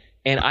me.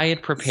 And I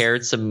had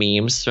prepared some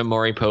memes, some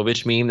Maury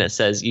Povich meme that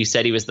says, you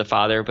said he was the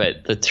father,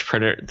 but the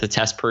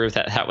test proved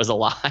that was a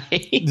lie.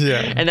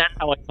 Yeah. And that's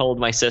how I told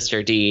my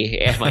sister Dee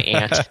and my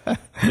aunt,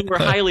 who were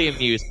highly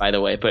amused, by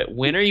the way. But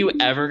when are you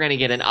ever going to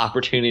get an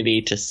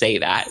opportunity to say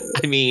that?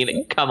 I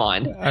mean, come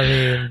on. I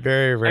mean,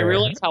 very rare. I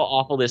realize how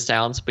awful this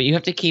sounds, but you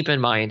have to keep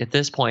in mind at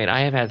this point,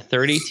 I have had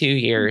 32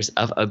 years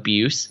of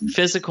abuse,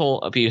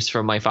 physical abuse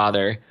from my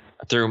father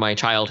through my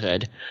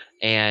childhood,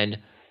 and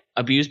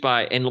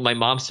my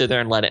mom stood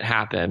there and let it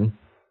happen.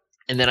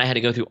 And then I had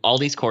to go through all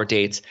these court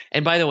dates.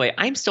 And by the way,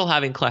 I'm still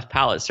having cleft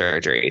palate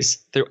surgeries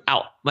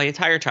throughout my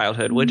entire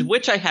childhood,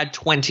 which I had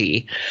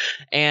 20.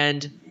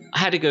 And I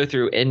had to go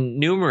through in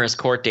numerous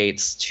court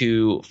dates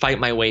to fight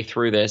my way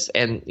through this.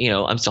 And,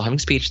 I'm still having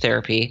speech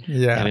therapy,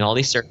 having all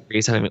these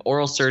surgeries, having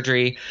oral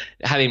surgery,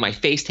 having my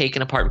face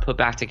taken apart and put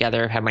back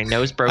together, have my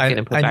nose broken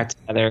and put back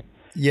together.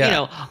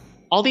 Yeah.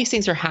 All these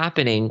things are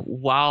happening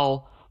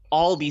while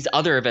all these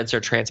other events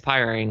are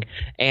transpiring.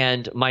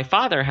 And my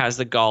father has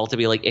the gall to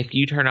be like, if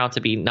you turn out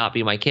to not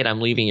be my kid, I'm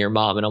leaving your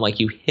mom. And I'm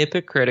like, you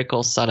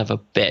hypocritical son of a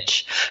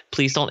bitch.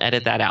 Please don't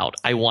edit that out.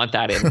 I want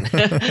that in.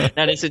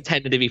 That is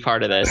intended to be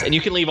part of this. And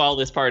you can leave all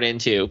this part in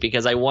too,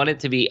 because I want it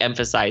to be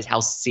emphasized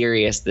how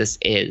serious this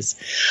is.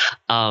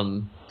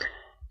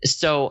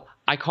 So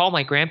I call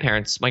my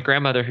grandparents, my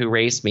grandmother who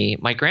raised me.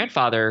 My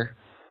grandfather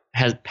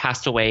has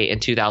passed away in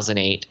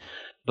 2008.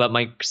 But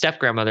my step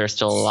grandmother is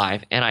still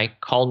alive. And I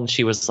called and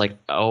she was like,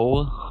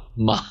 oh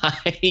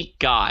my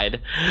God.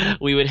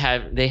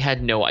 They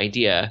had no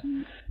idea.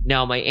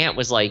 Now my aunt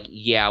was like,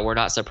 yeah, we're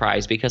not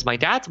surprised, because my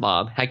dad's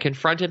mom had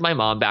confronted my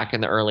mom back in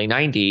the early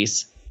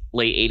 90s,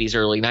 late 80s,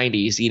 early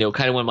 90s,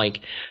 kind of when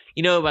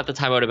about the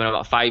time I would have been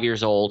about 5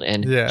 years old.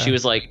 And she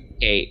was like,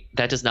 hey,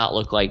 that does not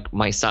look like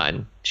my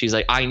son. She's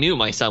like, I knew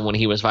my son when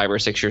he was 5 or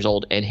 6 years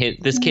old, and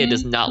this kid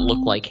does not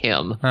look like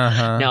him.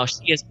 Now,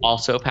 she has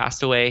also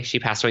passed away. She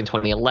passed away in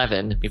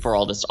 2011 before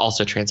all this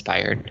also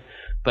transpired.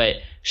 But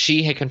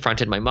she had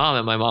confronted my mom,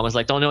 and my mom was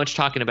like, don't know what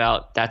you're talking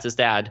about. That's his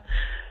dad.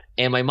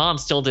 And my mom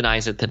still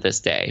denies it to this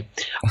day.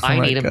 I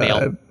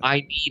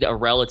need a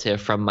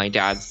relative from my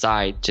dad's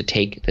side to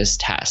take this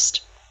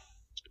test.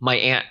 My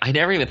aunt, I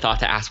never even thought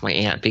to ask my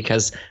aunt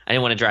because I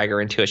didn't want to drag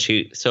her into a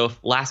shoot. So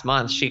last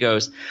month she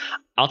goes,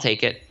 I'll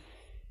take it.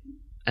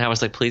 And I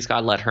was like, please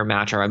God, let her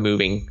match, or I'm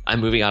moving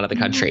out of the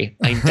country.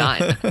 I'm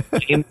done.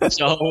 I'm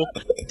so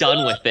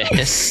done with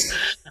this.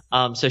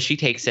 So she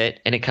takes it,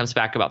 and it comes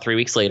back about 3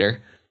 weeks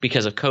later.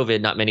 Because of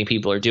COVID, not many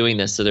people are doing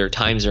this. So their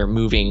times are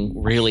moving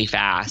really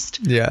fast.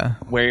 Yeah.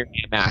 Wear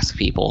your mask,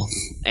 people.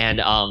 And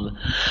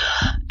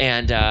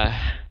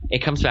it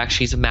comes back.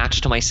 She's a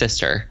match to my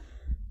sister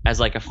as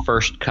like a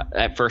first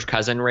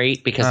cousin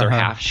rate, because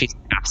she's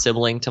half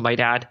sibling to my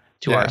dad.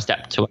 to our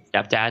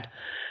stepdad.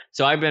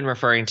 So I've been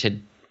referring to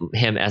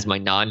him as my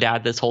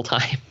non-dad this whole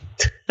time.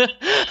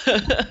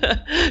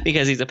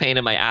 Because he's a pain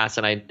in my ass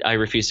and I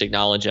refuse to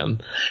acknowledge him.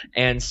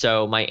 And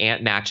so my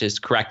aunt matches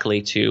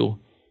correctly to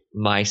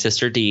my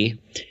sister D,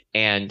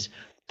 and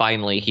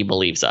finally he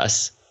believes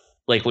us.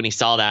 Like when he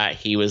saw that,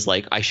 he was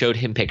like, I showed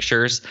him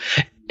pictures,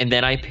 and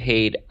then I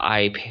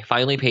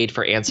finally paid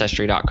for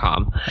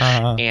Ancestry.com,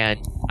 and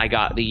I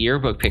got the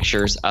yearbook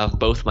pictures of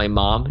both my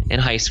mom in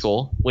high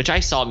school, which I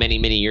saw many,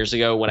 many years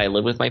ago when I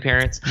lived with my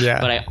parents. Yeah.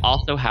 But I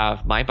also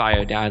have my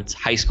bio dad's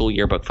high school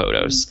yearbook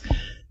photos,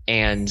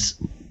 and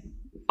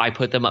I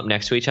put them up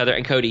next to each other.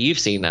 And Cody, you've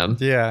seen them.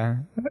 Yeah,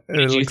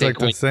 it looks like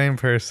the same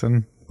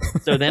person.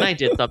 So then I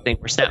did something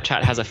where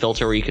Snapchat has a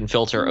filter where you can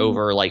filter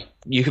over, like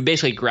you can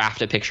basically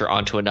graft a picture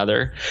onto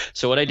another.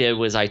 So what I did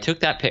was I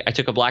took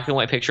a black and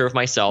white picture of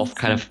myself,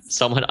 kind of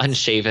somewhat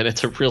unshaven.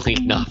 It's a really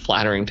not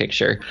flattering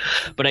picture,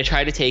 but I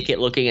tried to take it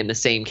looking in the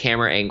same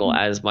camera angle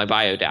as my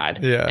bio dad.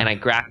 Yeah. And I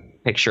grafted the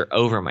picture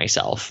over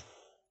myself.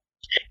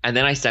 And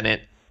then I sent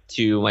it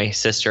to my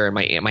sister and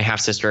my half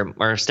sister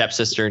or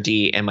stepsister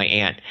D and my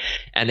aunt,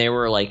 and they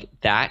were like,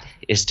 that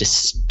is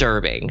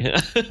disturbing.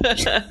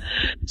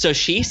 So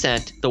she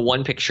sent the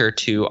one picture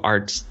to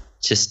my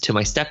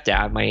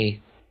stepdad,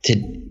 to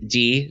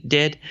D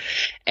did,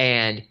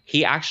 and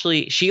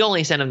she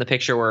only sent him the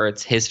picture where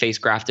it's his face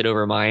grafted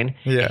over mine.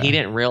 Yeah. And he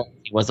didn't realize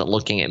he wasn't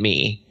looking at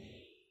me.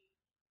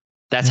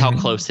 That's how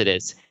close it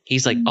is.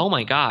 He's like, oh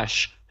my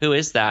gosh, who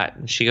is that?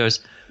 And she goes,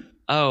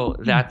 oh,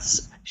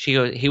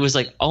 he was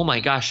like, oh my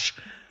gosh,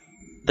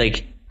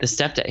 like the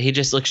stepdad, he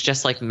just looks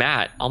just like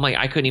Matt. Oh my,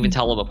 I couldn't even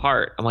tell them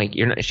apart. I'm like,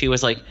 she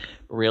was like,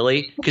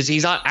 really? Because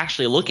he's not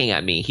actually looking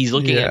at me. He's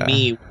looking at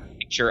me with a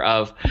picture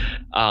of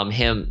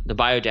him, the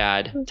bio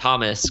dad,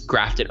 Thomas,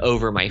 grafted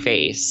over my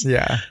face.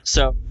 Yeah.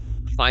 So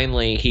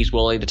finally he's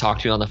willing to talk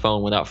to me on the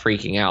phone without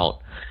freaking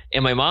out.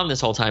 And my mom this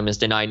whole time has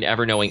denied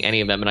ever knowing any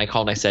of them. And I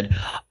called and I said,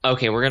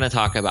 okay, we're going to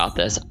talk about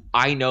this.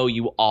 I know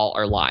you all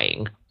are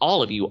lying.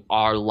 All of you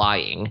are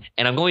lying.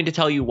 And I'm going to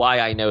tell you why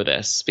I know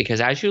this. Because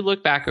as you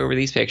look back over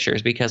these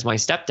pictures, because my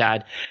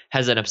stepdad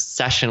has an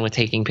obsession with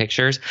taking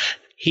pictures,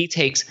 he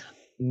takes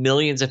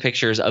millions of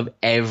pictures of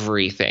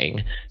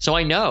everything. So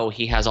I know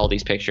he has all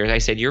these pictures. I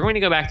said, you're going to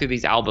go back through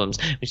these albums.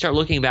 When you start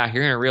looking back,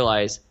 you're going to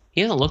realize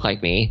he doesn't look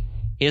like me.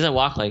 He doesn't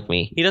walk like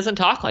me. He doesn't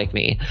talk like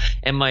me.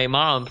 And my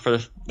mom, for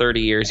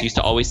 30 years, used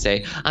to always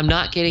say, I'm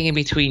not getting in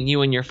between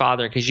you and your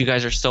father because you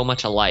guys are so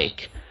much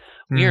alike.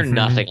 We are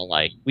nothing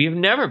alike. We have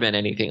never been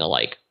anything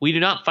alike. We do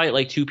not fight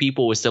like two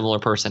people with similar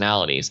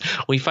personalities.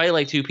 We fight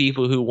like two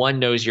people who one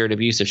knows you're an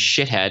abusive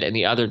shithead and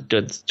the other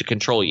does to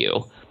control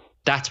you.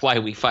 That's why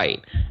we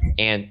fight.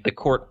 And the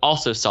court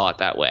also saw it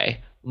that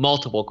way.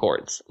 Multiple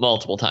courts,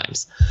 multiple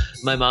times.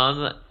 My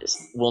mom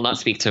will not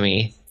speak to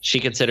me. She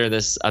considered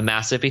this a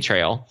massive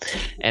betrayal.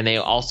 And they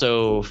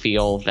also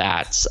feel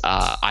that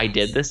I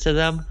did this to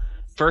them.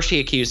 First, he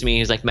accused me.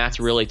 He's like, Matt's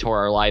really tore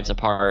our lives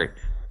apart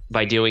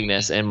by doing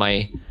this. And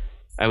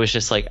I was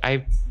just like,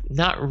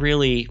 not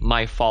really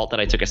my fault that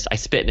I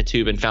spit in a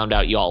tube and found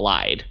out you all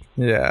lied.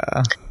 Yeah.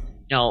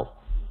 Now,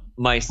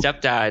 my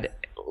stepdad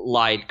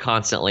lied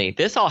constantly.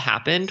 This all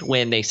happened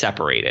when they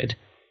separated.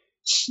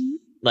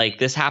 Like,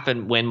 this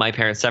happened when my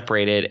parents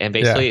separated, and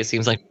basically it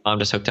seems like mom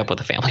just hooked up with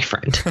a family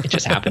friend. It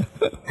just happened.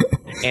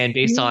 And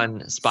based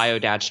on Bio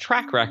Dad's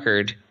track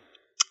record,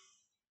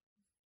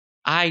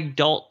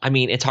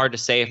 it's hard to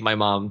say if my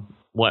mom,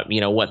 what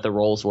the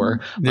roles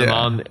were. My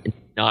mom did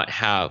not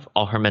have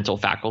all her mental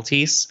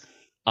faculties.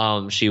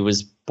 She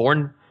was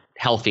born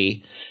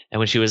healthy, and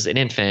when she was an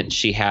infant,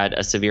 she had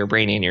a severe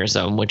brain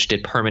aneurysm, which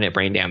did permanent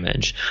brain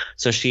damage.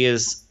 So she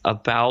is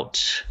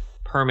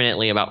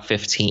permanently about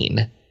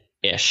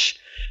 15-ish.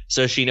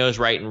 So she knows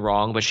right and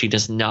wrong, but she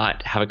does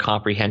not have a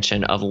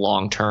comprehension of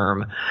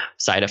long-term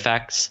side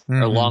effects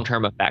or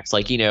long-term effects.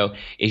 Like,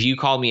 if you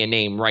call me a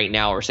name right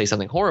now or say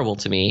something horrible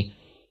to me,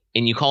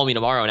 and you call me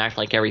tomorrow and act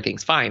like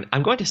everything's fine,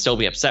 I'm going to still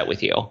be upset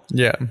with you.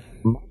 Yeah.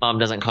 Mom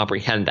doesn't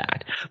comprehend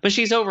that. But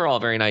she's overall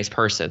a very nice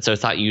person, so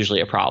it's not usually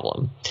a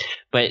problem.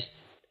 But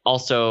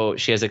also,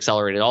 she has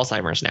accelerated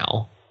Alzheimer's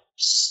now.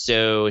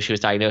 So she was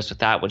diagnosed with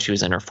that when she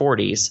was in her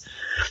 40s.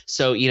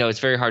 So, it's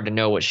very hard to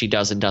know what she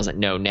does and doesn't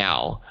know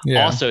now.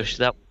 Yeah. Also,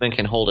 that woman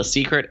can hold a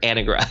secret and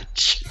a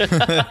grudge.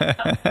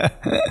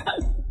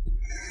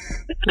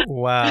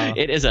 Wow.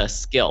 It is a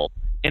skill,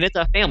 and it's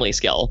a family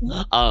skill.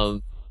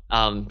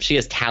 She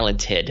is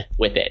talented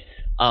with it.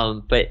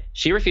 But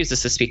she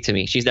refuses to speak to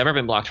me. She's never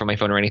been blocked from my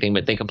phone or anything,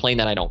 but they complain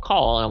that I don't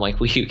call. And I'm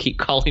like, well, you keep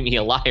calling me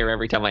a liar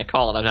every time I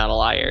call, and I'm not a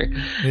liar.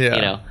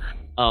 Yeah.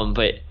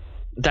 But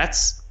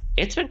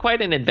it's been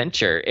quite an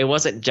adventure. It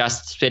wasn't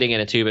just spitting in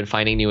a tube and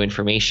finding new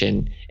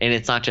information. And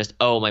it's not just,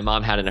 my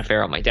mom had an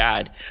affair on my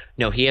dad.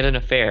 No, he had an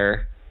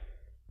affair,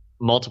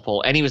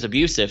 multiple, and he was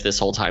abusive this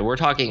whole time. We're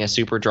talking a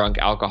super drunk,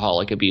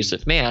 alcoholic,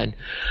 abusive man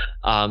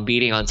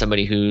beating on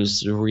somebody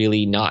who's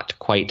really not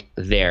quite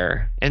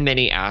there. And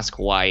many ask,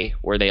 why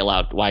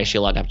is she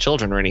allowed to have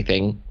children or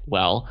anything?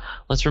 Well,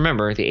 let's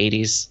remember the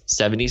 80s,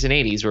 70s, and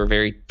 80s were a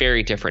very,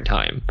 very different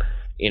time.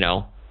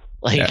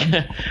 Like,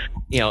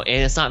 you know,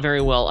 and it's not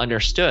very well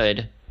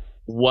understood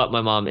what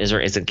my mom is or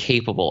isn't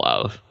capable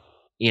of.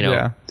 You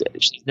know,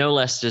 she's no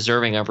less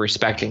deserving of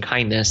respect and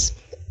kindness.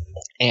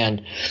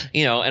 And,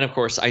 you know, and of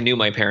course I knew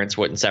my parents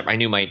wouldn't separate.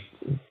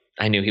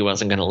 I knew he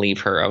wasn't going to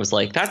leave her. I was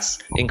like, that's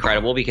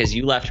incredible because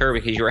you left her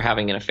because you were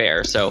having an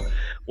affair. So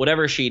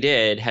whatever she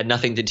did had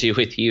nothing to do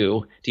with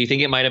you. Do you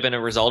think it might have been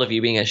a result of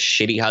you being a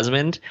shitty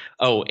husband?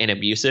 Oh, and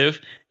abusive?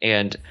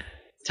 And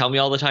tell me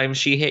all the time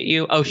she hit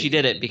you? Oh, she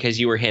did it because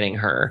you were hitting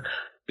her.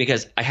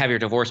 Because I have your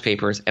divorce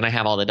papers and I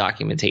have all the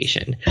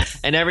documentation.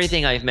 And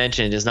everything I've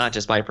mentioned is not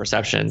just my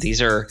perception.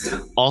 These are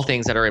all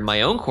things that are in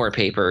my own court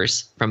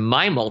papers from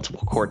my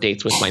multiple court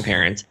dates with my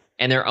parents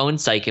and their own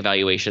psych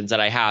evaluations that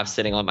I have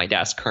sitting on my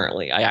desk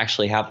currently. I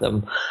actually have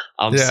them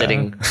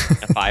sitting in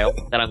a file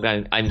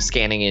that I'm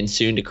scanning in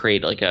soon to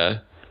create like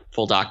a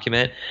full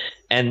document.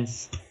 And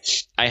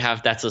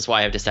that's just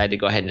why I've decided to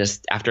go ahead and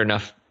just, after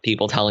enough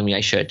people telling me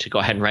I should, to go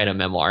ahead and write a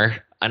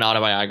memoir, an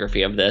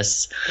autobiography of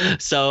this.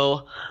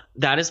 So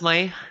that is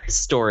my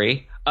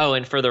story. Oh,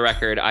 and for the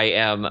record, I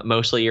am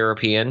mostly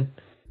European,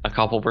 a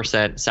couple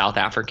percent South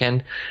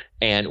African,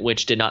 and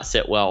which did not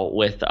sit well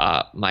with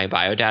my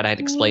bio dad. I had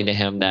explained to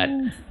him that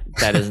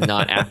is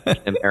not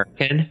African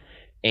American,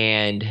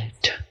 and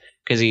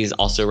because he's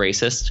also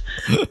racist.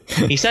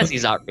 He says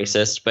he's not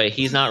racist, but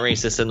he's not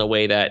racist in the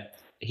way that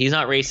he's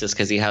not racist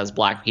because he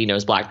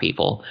knows black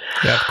people.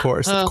 Yeah, of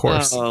course.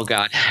 Oh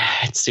God,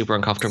 it's super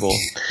uncomfortable.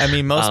 I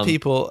mean, most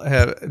people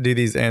do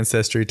these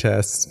ancestry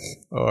tests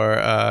or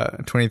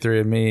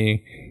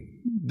 23andMe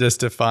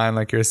just to find,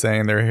 like you're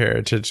saying, their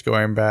heritage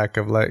going back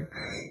of like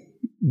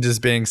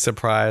just being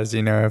surprised,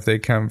 you know, if they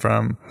come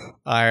from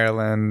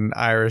Ireland,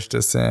 Irish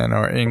descent,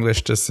 or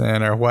English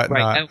descent, or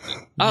whatnot.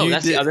 Right.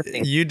 That's the other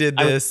thing. You did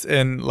this,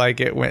 and like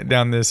it went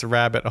down this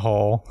rabbit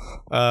hole.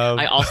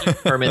 I also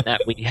determined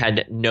that we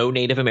had no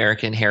Native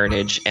American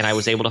heritage, and I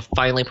was able to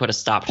finally put a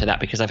stop to that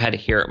because I've had to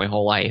hear it my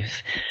whole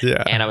life.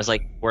 Yeah. And I was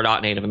like, we're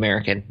not Native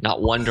American,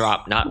 not one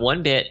drop, not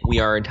one bit. We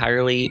are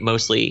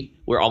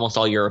we're almost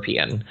all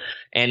European.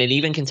 And it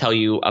even can tell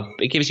you,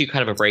 it gives you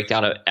kind of a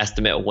breakdown of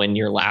estimate of when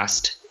your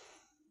last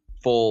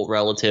full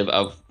relative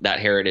of that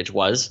heritage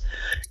was.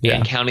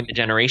 And counting the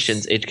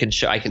generations, it can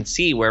show, I can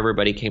see where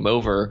everybody came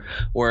over,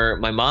 where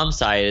my mom's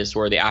side is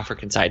where the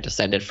African side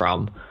descended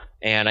from,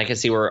 and I can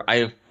see where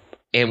I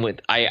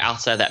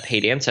also have that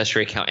paid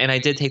ancestry account, and I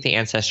did take the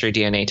ancestry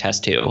DNA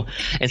test too,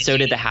 and so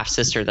did the half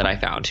sister that I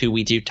found, who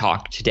we do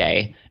talk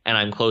today, and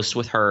I'm close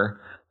with her,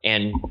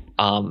 and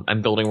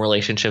I'm building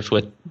relationships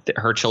with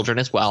her children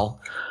as well.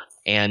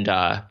 And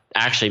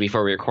actually,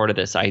 before we recorded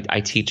this,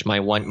 I teach my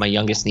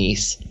youngest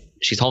niece.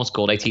 She's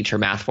homeschooled. I teach her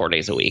math 4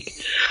 days a week.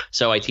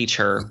 So I teach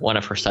her one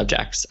of her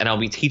subjects, and I'll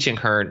be teaching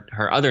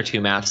her other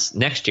 2 maths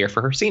next year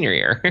for her senior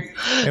year.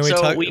 And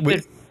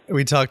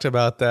we talked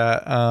about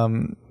that.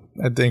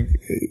 I think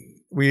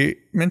we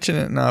mentioned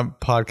it in a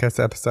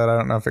podcast episode. I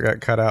don't know if it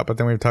got cut out, but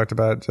then we've talked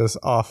about it just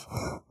off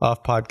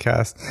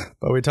podcast.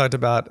 But we talked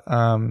about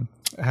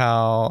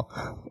how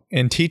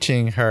in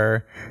teaching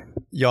her,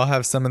 y'all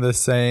have some of the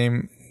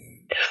same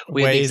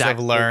ways of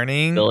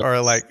learning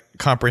or like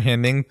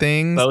comprehending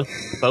things.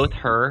 Both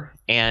her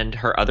and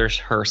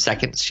her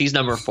second, she's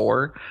number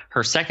 4.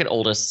 Her second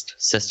oldest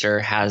sister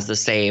has the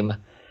same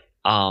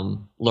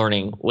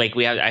learning. Like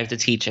I have to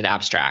teach an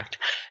abstract,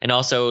 and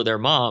also their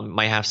mom,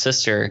 my half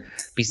sister,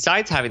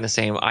 besides having the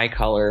same eye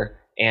color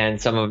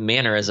and some of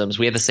mannerisms,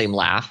 we have the same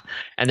laugh.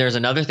 And there's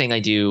another thing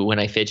I do when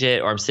I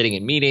fidget or I'm sitting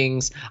in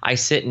meetings. I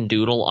sit and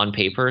doodle on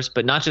papers,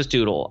 but not just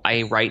doodle.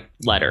 I write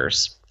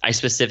letters. I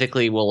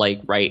specifically will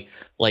write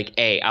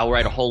I'll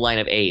write a whole line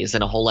of A's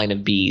and a whole line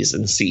of B's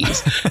and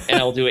C's, and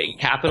I'll do it in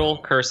capital,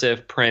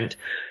 cursive, print,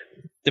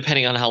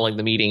 depending on how long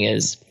the meeting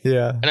is.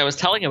 Yeah. And I was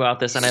telling about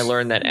this, and I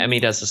learned that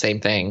Emmy does the same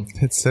thing.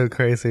 It's so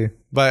crazy.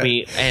 But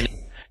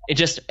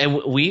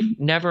we've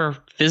never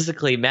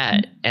physically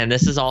met, and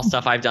this is all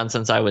stuff I've done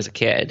since I was a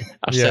kid.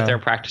 I'll sit there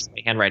and practice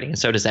my handwriting, and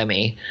so does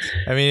Emmy.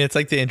 I mean, it's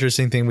like the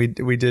interesting thing we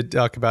did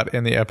talk about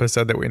in the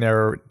episode that we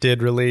never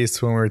did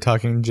release when we were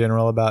talking in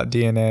general about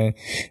DNA.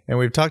 And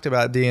we've talked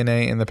about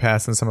DNA in the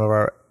past in some of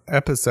our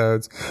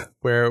episodes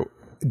where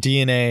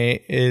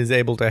DNA is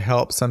able to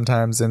help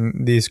sometimes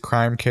in these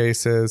crime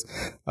cases.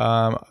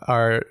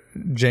 Our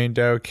Jane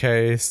Doe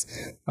case,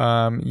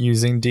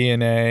 using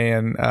DNA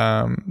and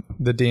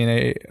the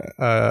DNA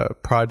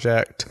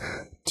project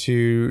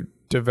to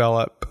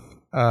develop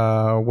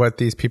what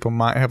these people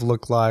might have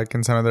looked like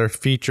and some of their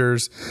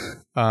features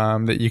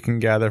that you can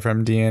gather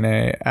from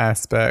DNA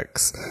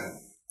aspects.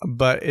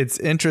 But it's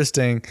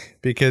interesting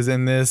because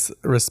in this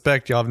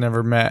respect, y'all have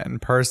never met in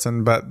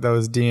person, but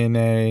those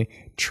DNA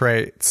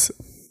traits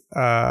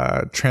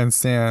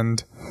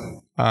transcend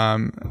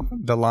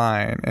the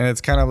line. And it's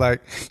kind of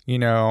like,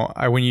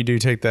 when you do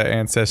take the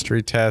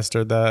ancestry test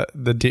or the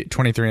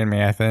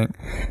 23andMe, I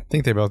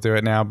think they both do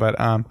it now, but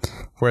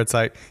where it's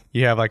like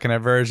you have like an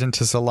aversion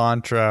to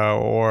cilantro,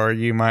 or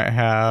you might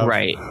have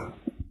right.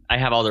 I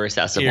have all the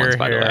recessive ear ones,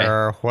 by the way.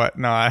 hair,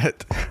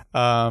 whatnot.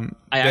 I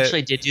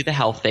actually did do the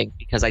health thing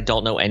because I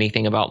don't know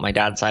anything about my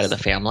dad's side of the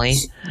family.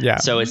 Yeah.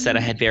 So it said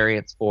I had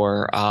variants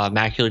for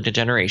macular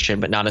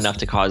degeneration, but not enough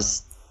to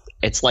cause.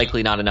 It's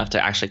likely not enough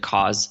to actually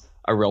cause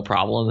a real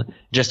problem.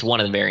 Just one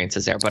of the variants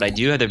is there, but I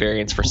do have the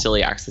variants for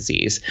celiac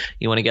disease.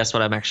 You want to guess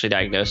what I'm actually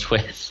diagnosed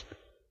with?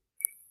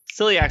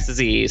 Celiac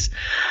disease.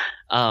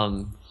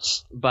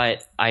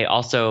 But I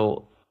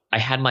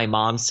had my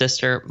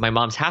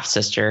mom's half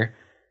sister,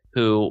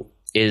 who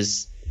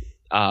is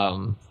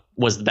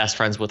was the best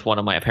friends with one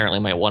of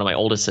my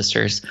oldest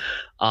sisters.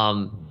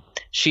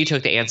 She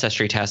took the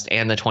ancestry test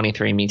and the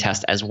 23andMe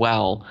test as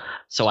well.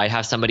 So I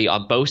have somebody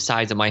on both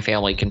sides of my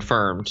family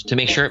confirmed to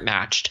make sure it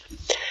matched.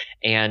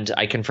 And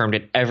I confirmed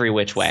it every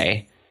which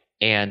way.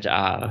 And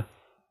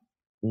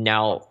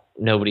now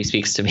nobody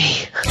speaks to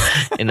me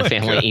in the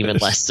family, even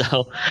less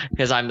so,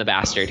 because I'm the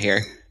bastard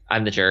here.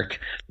 I'm the jerk.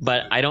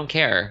 But I don't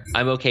care.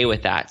 I'm okay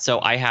with that. So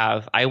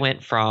I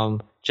went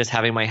from just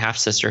having my half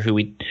sister who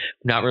we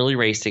not really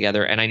raised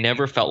together, and I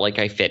never felt like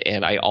I fit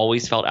in. I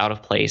always felt out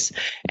of place.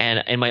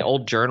 And in my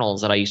old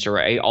journals that I used to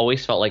write, I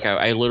always felt like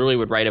I literally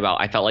would write about,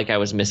 I felt like I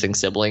was missing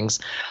siblings.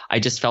 I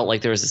just felt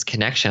like there was this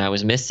connection I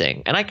was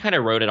missing. And I kind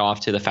of wrote it off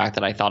to the fact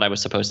that I thought I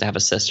was supposed to have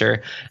a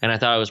sister, and I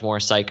thought I was more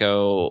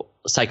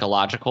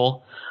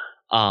psychological.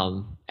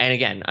 And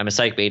again, I'm a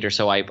psych major,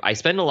 so I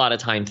spend a lot of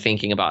time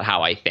thinking about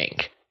how I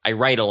think. I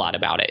write a lot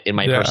about it in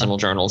my personal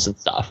journals and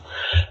stuff.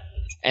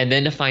 And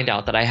then to find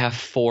out that I have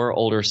 4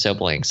 older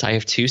siblings. I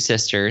have 2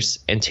 sisters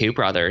and 2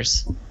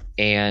 brothers.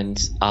 And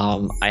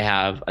I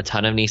have a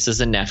ton of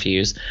nieces and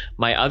nephews.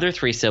 My other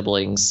 3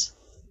 siblings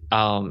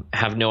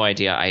have no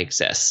idea I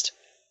exist.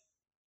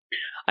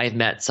 I've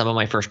met some of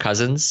my first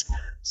cousins.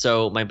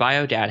 So my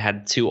bio dad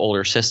had 2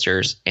 older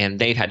sisters, and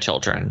they've had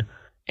children.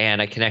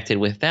 And I connected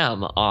with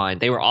them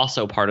they were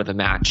also part of the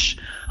match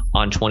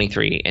on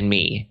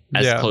 23andMe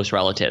as close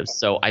relatives.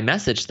 So I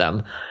messaged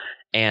them,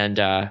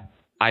 and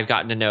I've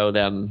gotten to know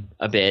them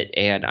a bit,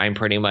 and I'm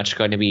pretty much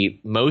going to be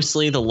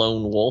mostly the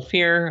lone wolf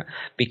here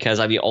because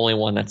I'm the only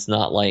one that's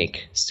not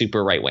like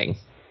super right wing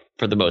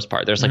for the most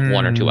part. There's like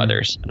 1 or 2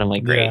 others, and I'm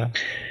like, great,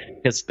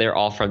 because they're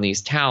all from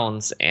these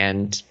towns,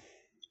 and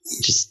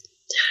just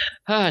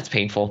it's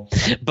painful.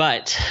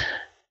 But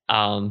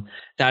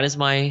that is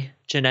my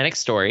genetic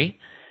story,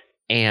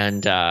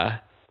 and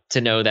to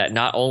know that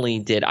not only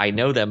did I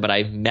know them, but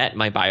I've met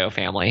my bio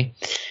family,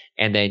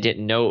 and they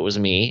didn't know it was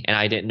me, and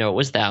I didn't know it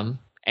was them.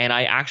 And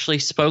I actually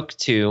spoke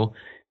to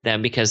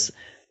them because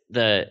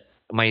my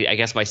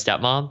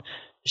stepmom,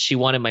 she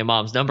wanted my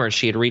mom's number, and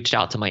she had reached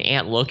out to my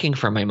aunt looking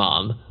for my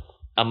mom.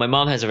 My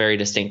mom has a very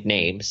distinct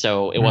name,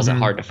 so it wasn't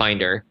hard to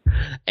find her.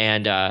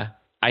 And I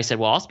said,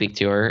 well, I'll speak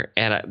to her.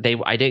 And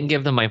I didn't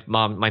give them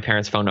my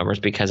parents' phone numbers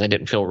because I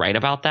didn't feel right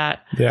about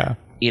that. Yeah.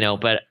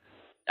 But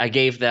I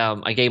gave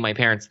my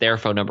parents their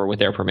phone number with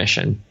their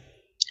permission.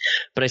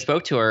 But I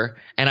spoke to her,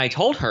 and I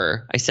told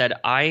her, I said,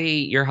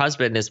 your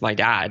husband is my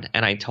dad.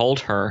 And I told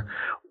her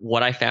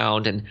what I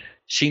found. And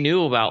she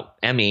knew about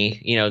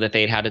Emmy, that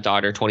they'd had a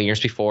daughter 20 years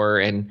before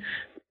and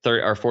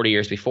 30 or 40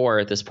 years before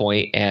at this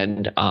point.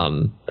 And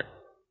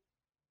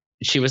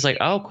she was like,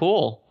 oh,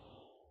 cool.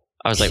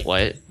 I was like,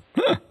 what?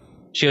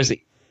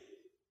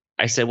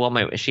 I said,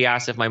 well, she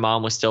asked if my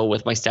mom was still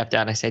with my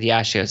stepdad. I said,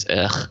 yeah. She goes,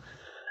 ugh.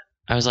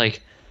 I was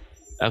like,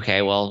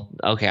 okay,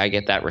 I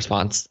get that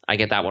response. I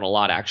get that one a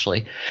lot,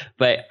 actually.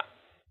 But,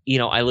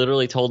 I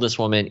literally told this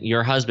woman,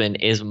 your husband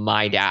is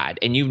my dad,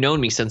 and you've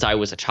known me since I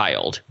was a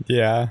child.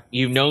 Yeah.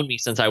 You've known me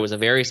since I was a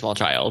very small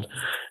child.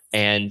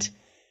 And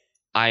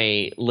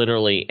I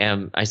literally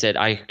I said,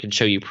 I can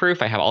show you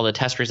proof. I have all the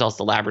test results,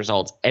 the lab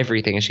results,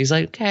 everything. And she's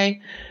like,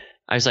 okay.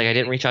 I was like, I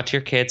didn't reach out to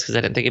your kids because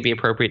I didn't think it'd be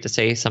appropriate to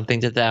say something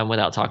to them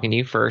without talking to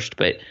you first.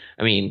 But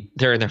I mean,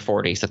 they're in their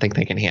 40s. I think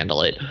they can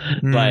handle it.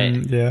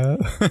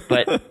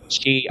 But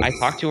I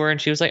talked to her,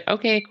 and she was like,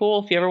 okay,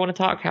 cool. If you ever want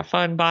to talk, have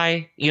fun.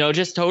 Bye.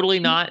 Just totally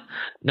not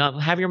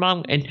have your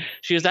mom. And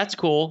she goes, that's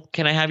cool.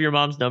 Can I have your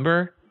mom's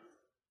number?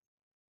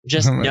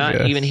 Just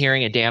not even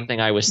hearing a damn thing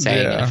I was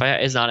saying. Yeah. If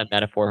is not a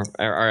metaphor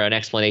or an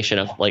explanation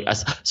of like, a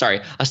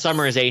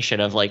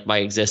summarization of like my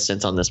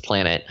existence on this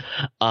planet.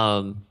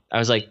 I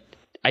was like,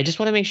 I just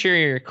want to make sure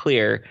you're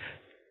clear.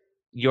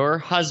 Your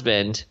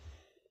husband,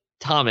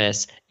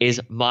 Thomas, is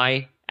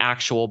my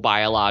actual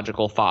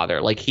biological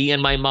father. Like, he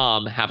and my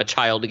mom have a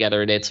child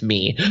together, and it's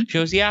me. She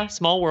goes, yeah,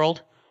 small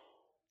world.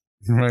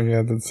 Oh my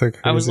God, that's so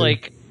crazy. I was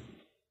like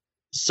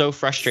so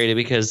frustrated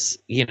because,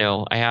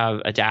 I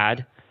have a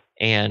dad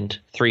and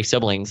 3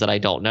 siblings that I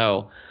don't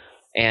know.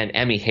 And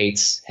Emmy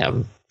hates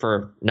him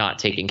for not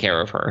taking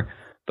care of her.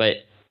 But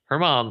her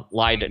mom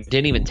lied,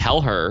 didn't even tell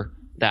her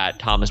that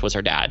Thomas was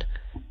her dad.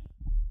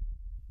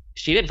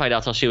 She didn't find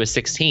out till she was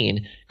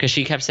 16 because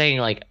she kept saying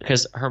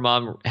because her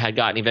mom had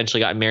eventually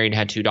gotten married and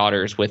had 2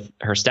 daughters with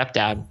her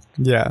stepdad.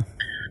 Yeah.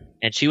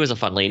 And she was a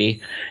fun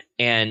lady.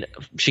 And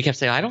she kept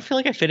saying, I don't feel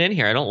like I fit in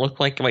here. I don't look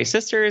like my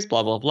sisters,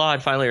 blah, blah, blah.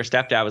 And finally her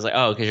stepdad was like,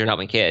 oh, because you're not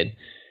my kid.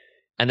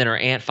 And then her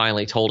aunt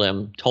finally told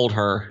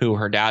her who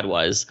her dad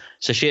was.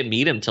 So she didn't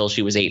meet him till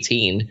she was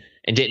 18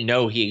 and didn't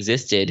know he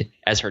existed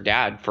as her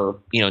dad for,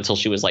 until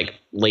she was like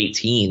late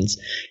teens.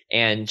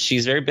 And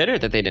she's very bitter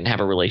that they didn't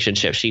have a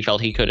relationship. She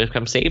felt he could have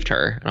come saved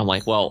her. And I'm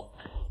like, well,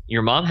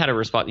 your mom had a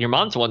response. Your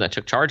mom's the one that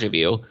took charge of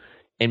you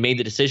and made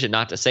the decision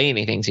not to say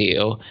anything to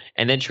you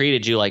and then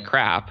treated you like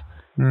crap.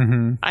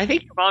 Mm-hmm. I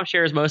think your mom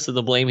shares most of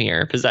the blame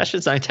here.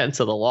 Possession's 9/10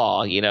 of the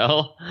law,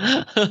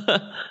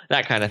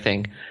 that kind of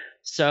thing.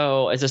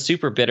 So it's a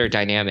super bitter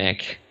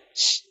dynamic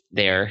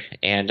there.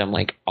 And I'm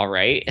like, all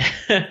right.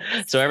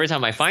 So every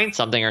time I find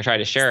something or try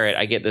to share it,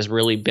 I get this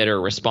really bitter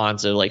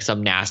response of like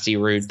some nasty,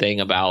 rude thing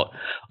about,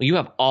 well, you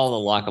have all the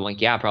luck. I'm like,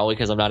 yeah, probably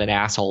because I'm not an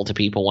asshole to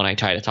people when I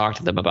try to talk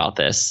to them about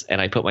this.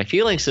 And I put my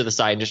feelings to the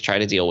side and just try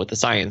to deal with the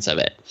science of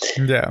it.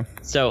 Yeah.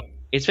 So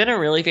it's been a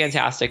really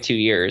fantastic 2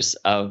 years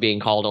of being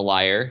called a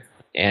liar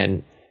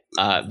and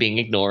being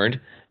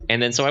ignored. And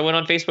then so I went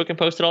on Facebook and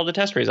posted all the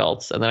test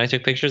results. And then I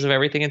took pictures of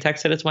everything and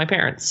texted it to my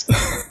parents.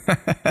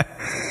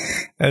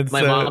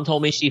 My mom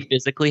told me she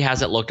physically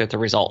hasn't looked at the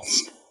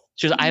results.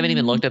 She was, I haven't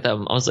even looked at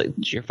them. I was like,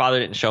 your father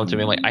didn't show them to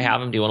me. I'm like, I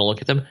have them. Do you want to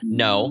look at them?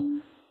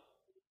 No.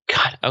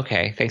 God,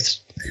 okay,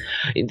 thanks.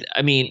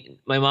 I mean,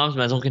 my mom's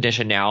mental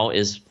condition now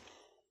is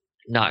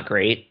not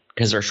great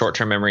because her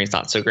short-term memory is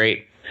not so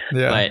great.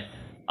 Yeah. But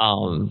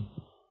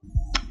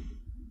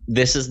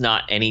this is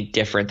not any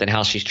different than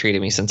how she's treated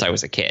me since I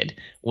was a kid.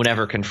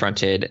 Whenever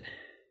confronted,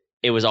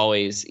 it was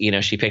always,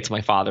 she picked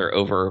my father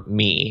over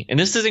me. And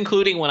this is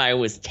including when I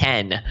was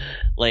 10.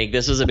 Like,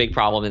 this was a big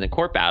problem in the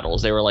court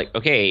battles. They were like,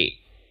 okay,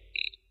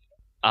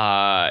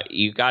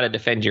 you got to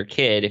defend your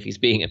kid if he's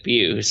being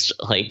abused.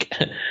 Like,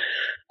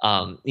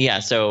 yeah.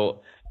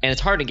 So, and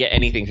it's hard to get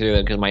anything through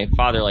them because my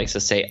father likes to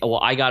say, well,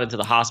 I got into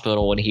the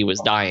hospital when he was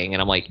dying.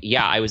 And I'm like,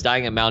 yeah, I was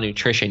dying of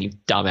malnutrition, you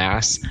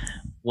dumbass.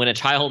 When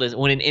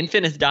an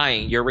infant is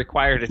dying, you're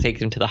required to take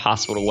them to the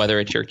hospital, whether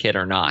it's your kid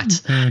or not.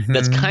 Mm-hmm.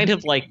 That's kind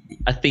of like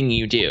a thing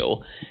you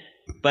do.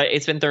 But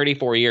it's been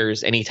 34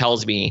 years, and he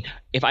tells me,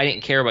 if I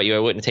didn't care about you, I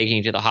wouldn't have taken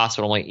you to the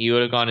hospital. I'm like, you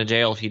would have gone to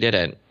jail if you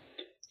didn't.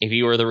 If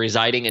you were the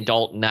residing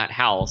adult in that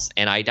house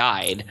and I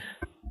died,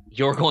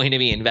 you're going to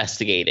be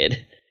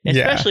investigated,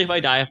 especially if I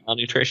die of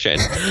malnutrition.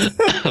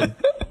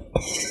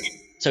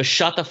 So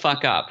shut the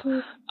fuck up.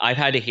 I've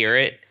had to hear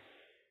it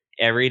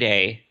every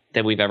day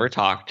that we've ever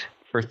talked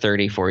for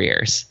 34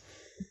 years.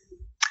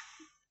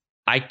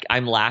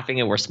 I'm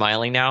laughing and we're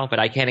smiling now, but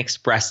I can't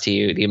express to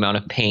you the amount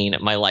of pain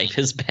my life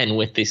has been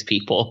with these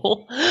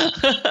people.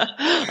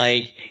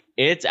 Like,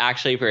 it's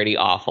actually pretty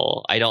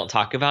awful. I don't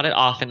talk about it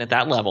often at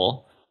that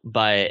level,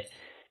 but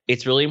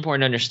it's really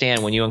important to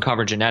understand when you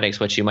uncover genetics,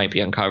 what you might be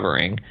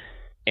uncovering.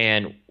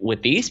 And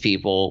with these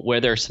people, where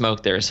there's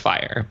smoke, there's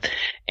fire.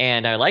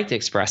 And I like to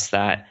express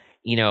that,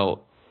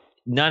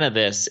 none of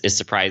this is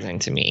surprising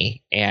to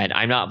me, and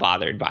I'm not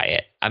bothered by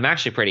it. I'm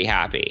actually pretty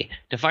happy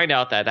to find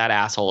out that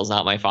asshole is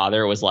not my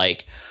father. Was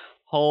like,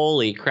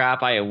 holy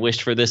crap, I have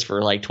wished for this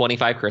for like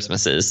 25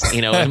 Christmases,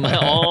 in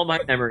all my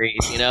memories,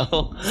 and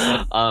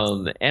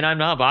I'm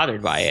not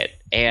bothered by it.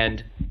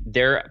 And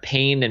their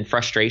pain and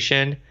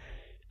frustration,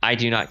 I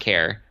do not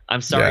care.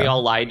 I'm sorry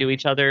y'all lied to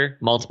each other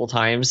multiple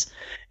times.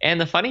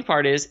 And the funny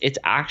part is, it's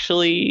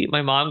actually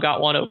my mom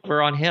got one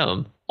over on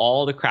him.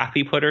 All the crap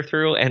he put her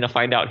through, and to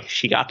find out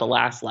she got the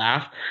last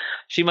laugh.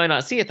 She might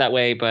not see it that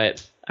way,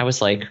 but I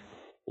was like,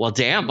 well,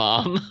 damn,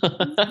 Mom.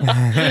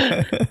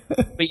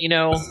 But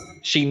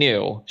she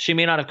knew. She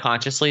may not have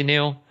consciously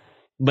knew,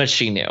 but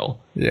she knew.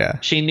 Yeah.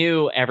 She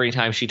knew every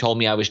time she told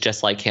me I was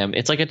just like him.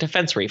 It's like a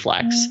defense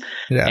reflex.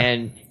 Yeah.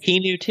 And he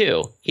knew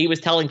too. He was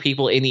telling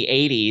people in the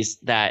 80s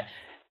that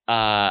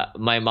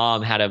my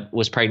mom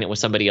was pregnant with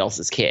somebody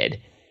else's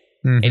kid.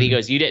 Mm-hmm. And he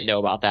goes, you didn't know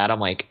about that. I'm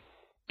like,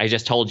 I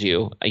just told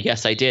you.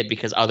 Yes, I did,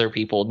 because other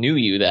people knew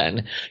you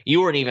then. You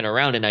weren't even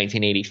around in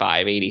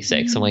 1985, 86.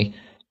 Mm-hmm. I'm like,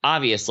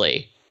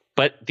 obviously,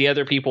 but the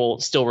other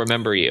people still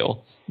remember you.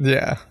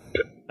 Yeah.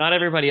 Not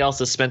everybody else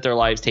has spent their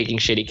lives taking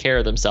shitty care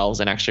of themselves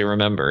and actually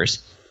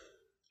remembers.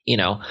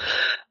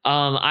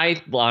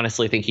 I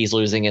honestly think he's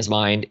losing his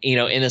mind.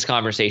 In this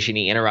conversation,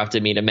 he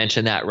interrupted me to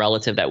mention that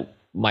relative that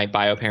my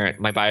bio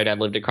dad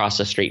lived across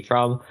the street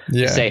from.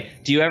 Yeah. Say,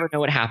 do you ever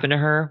know what happened to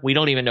her? We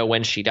don't even know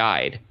when she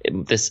died.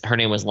 Her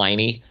name was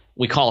Liney.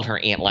 We called her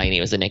Aunt Liney.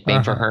 It was a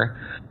nickname for her.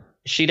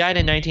 She died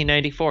in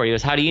 1994. He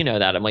goes, how do you know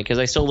that? I'm like, because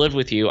I still lived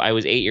with you. I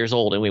was 8 years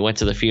old and we went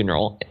to the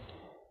funeral.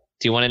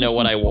 Do you want to know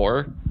what I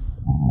wore?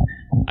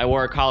 I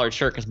wore a collared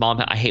shirt because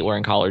I hate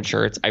wearing collared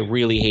shirts. I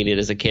really hated it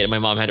as a kid. My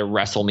mom had to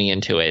wrestle me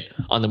into it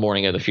on the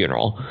morning of the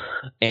funeral.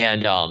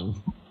 And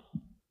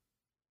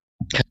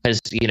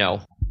because,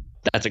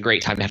 that's a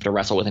great time to have to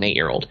wrestle with an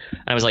 8-year-old.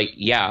 And I was like,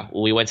 yeah,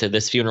 we went to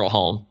this funeral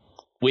home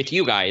with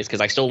you guys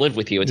because I still lived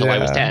with you until I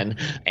was 10.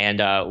 And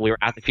we were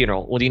at the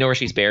funeral. Well, do you know where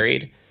she's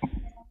buried?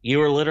 You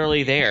were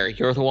literally there.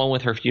 You're the one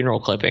with her funeral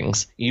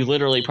clippings. You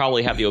literally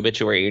probably have the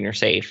obituary in your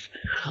safe.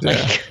 Like,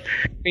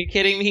 are you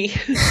kidding me?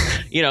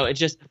 It's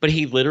just, but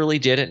he literally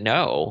didn't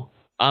know.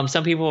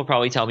 Some people will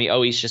probably tell me,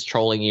 oh, he's just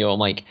trolling you. I'm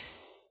like,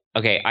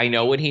 okay, I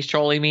know when he's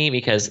trolling me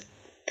because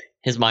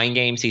his mind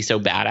games, he's so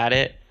bad at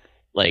it.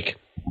 Like,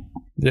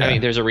 Yeah. I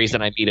mean, there's a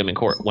reason I beat him in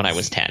court when I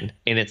was 10,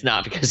 and it's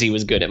not because he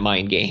was good at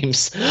mind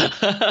games,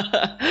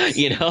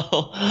 you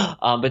know.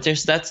 But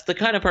that's the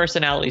kind of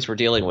personalities we're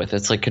dealing with.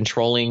 It's like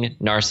controlling,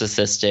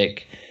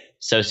 narcissistic,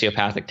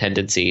 sociopathic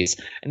tendencies,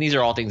 and these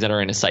are all things that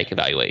are in his psych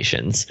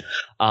evaluations.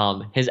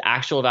 His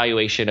actual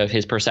evaluation of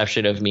his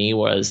perception of me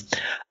was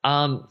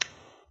blah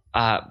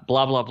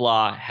blah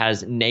blah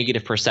has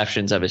negative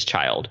perceptions of his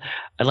child.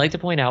 I'd like to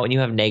point out, when you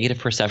have negative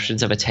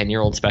perceptions of a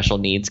 10-year-old special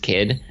needs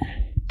kid,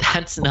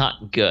 that's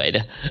not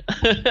good.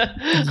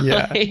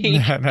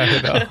 Yeah, not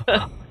at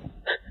all.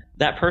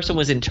 That person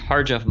was in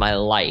charge of my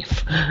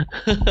life.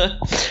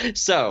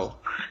 So,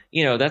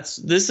 you know, this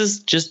is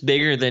just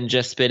bigger than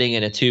just spitting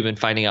in a tube and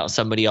finding out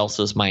somebody else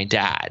was my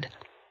dad.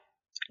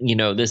 You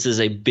know, this is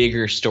a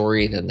bigger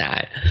story than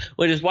that,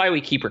 which is why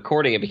we keep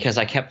recording it, because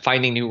I kept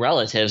finding new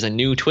relatives and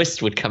new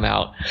twists would come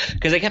out,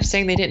 because I kept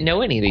saying they didn't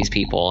know any of these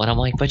people. And I'm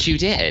like, but you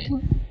did.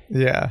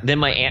 Yeah. Then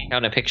my aunt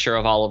found a picture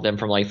of all of them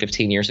from like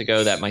 15 years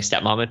ago that my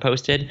stepmom had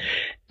posted.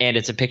 And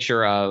it's a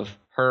picture of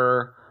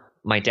her,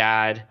 my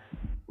dad,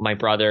 my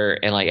brother,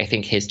 and like I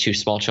think his 2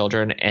 small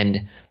children,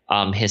 and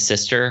his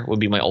sister would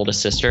be my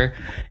oldest sister.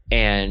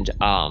 And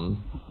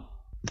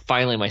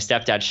finally my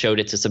stepdad showed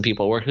it to some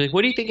people at work. Like,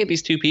 what do you think of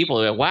these 2 people?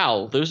 They're like,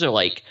 wow, those are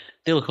like,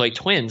 they look like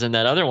twins. And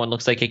that other one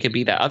looks like it could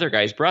be that other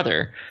guy's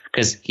brother,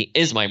 because he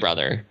is my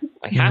brother,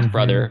 my half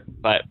brother,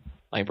 but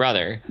my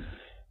brother.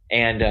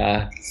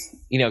 And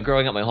you know,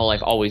 growing up my whole life,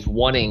 always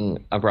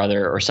wanting a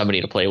brother or somebody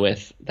to play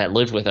with that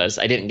lived with us.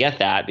 I didn't get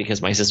that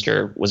because my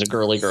sister was a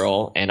girly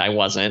girl and I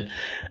wasn't.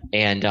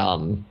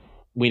 And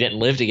we didn't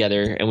live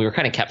together, and we were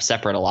kind of kept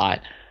separate a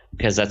lot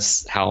because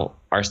that's how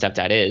our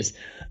stepdad is.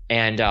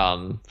 And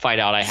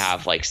find out I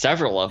have like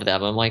several of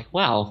them. I'm like,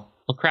 wow,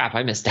 well, crap,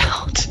 I missed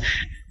out.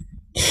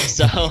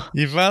 So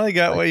you finally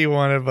got what you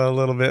wanted, but a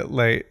little bit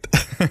late.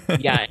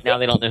 Yeah, now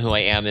they don't know who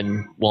I am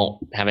and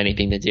won't have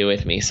anything to do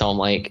with me. So I'm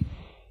like,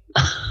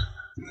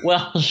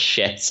 well,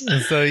 shit.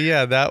 So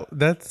yeah,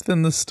 that's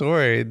been the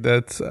story.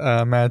 That's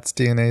Matt's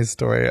DNA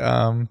story.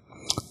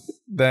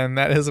 Then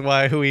that is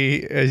why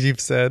we, as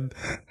you've said,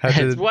 had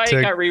that's why it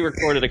got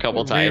re-recorded a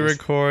couple times.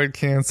 Re-record,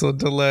 cancel,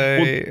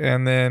 delay,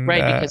 and then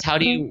right, because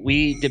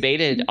we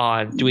debated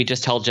on, do we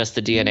just tell just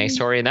the DNA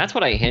story? And that's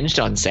what I hinged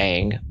on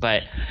saying,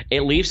 but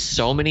it leaves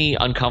so many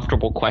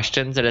uncomfortable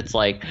questions that it's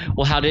like,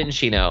 well, how didn't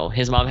she know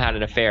his mom had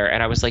an affair?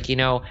 And I was like, you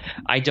know,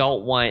 I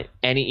don't want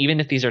any, even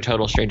if these are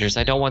total strangers,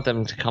 I don't want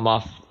them to come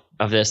off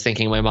of this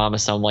thinking my mom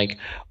is some like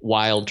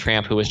wild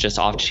tramp who was just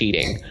off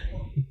cheating.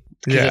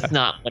 Because it's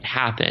not what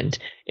happened.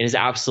 It is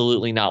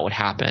absolutely not what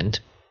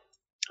happened.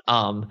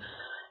 So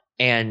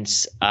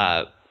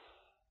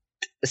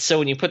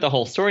when you put the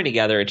whole story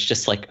together, it's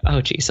just like,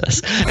 oh,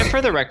 Jesus. And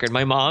for the record,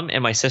 my mom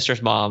and my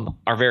sister's mom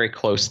are very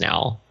close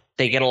now.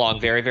 They get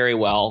along very, very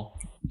well.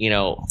 You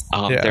know,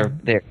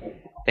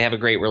 they have a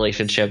great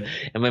relationship.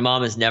 And my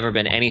mom has never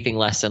been anything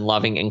less than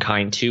loving and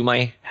kind to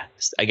my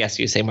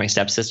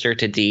stepsister,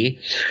 to Dee.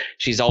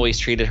 She's always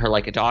treated her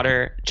like a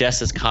daughter,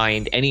 just as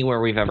kind.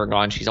 Anywhere we've ever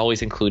gone, she's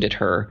always included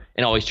her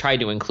and always tried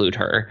to include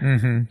her.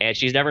 Mm-hmm. And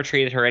she's never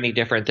treated her any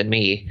different than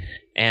me.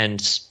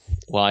 And,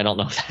 well, I don't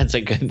know if that's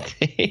a good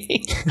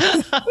thing.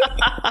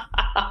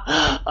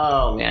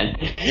 Oh, man.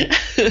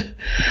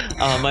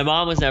 My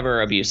mom was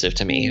never abusive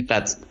to me.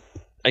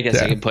 I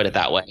guess I can put it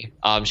that way.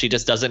 She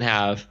just doesn't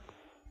have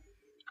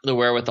the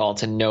wherewithal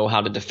to know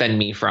how to defend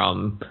me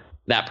from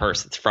that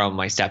person, from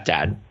my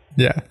stepdad.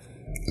 Yeah.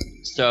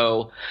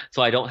 So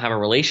I don't have a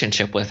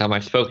relationship with them.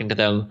 I've spoken to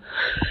them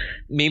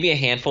maybe a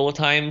handful of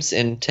times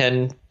in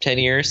 10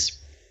 years.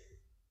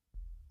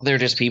 They're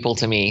just people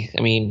to me.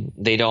 I mean,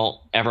 they don't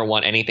ever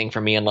want anything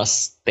from me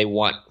unless they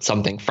want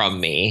something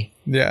from me.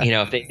 Yeah. You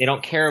know, if they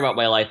don't care about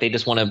my life, they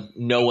just want to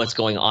know what's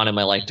going on in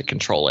my life to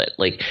control it.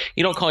 Like,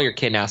 you don't call your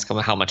kid and ask them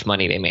how much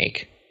money they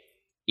make.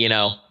 You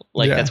know,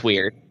 like that's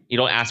weird. You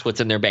don't ask what's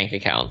in their bank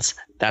accounts.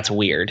 That's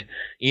weird.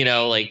 You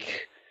know,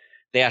 like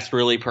they ask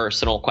really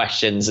personal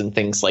questions and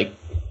things like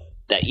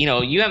that. You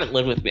know, you haven't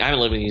lived with me. I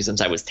haven't lived with you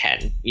since I was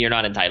 10. You're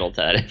not entitled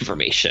to that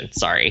information.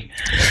 Sorry.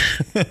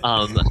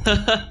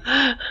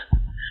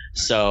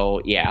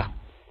 So yeah,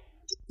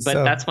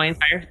 but that's my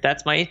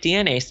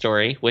DNA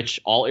story,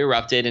 which all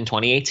erupted in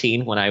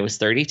 2018 when I was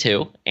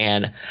 32,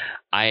 and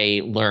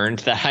I learned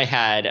that I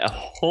had a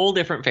whole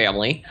different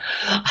family.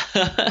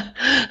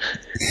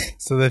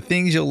 So the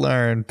things you'll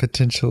learn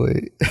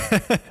potentially.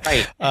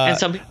 Right. And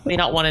some people may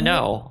not want to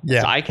know.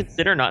 Yeah. So I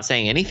consider not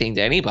saying anything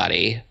to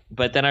anybody.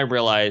 But then I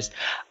realized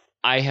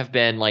I have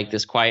been like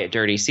this quiet,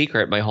 dirty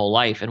secret my whole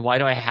life. And why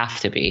do I have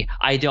to be?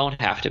 I don't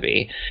have to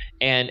be.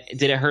 And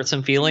did it hurt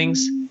some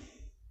feelings?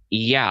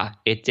 Yeah,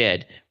 it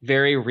did.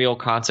 Very real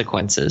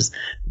consequences.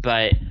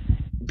 But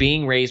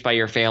being raised by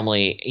your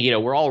family, you know,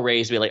 we're all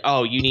raised to be like,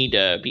 oh, you need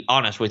to be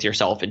honest with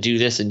yourself and do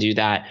this and do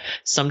that.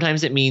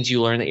 Sometimes it means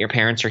you learn that your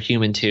parents are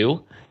human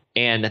too,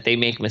 and that they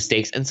make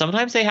mistakes. And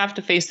sometimes they have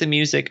to face the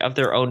music of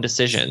their own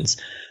decisions.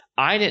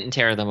 I didn't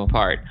tear them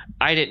apart.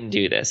 I didn't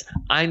do this.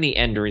 I'm the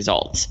end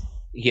result.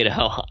 You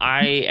know,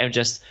 I am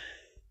just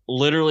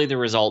literally the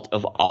result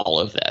of all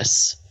of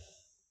this,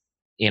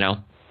 you know?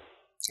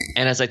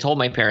 And as I told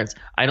my parents,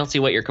 I don't see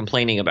what you're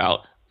complaining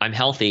about. I'm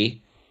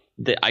healthy.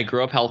 I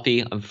grew up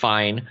healthy. I'm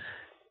fine.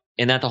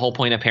 Isn't that the whole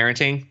point of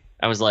parenting?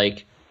 I was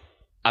like,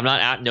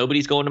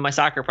 nobody's going to my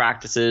soccer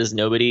practices.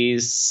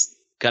 Nobody's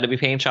got to be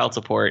paying child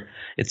support.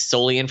 It's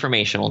solely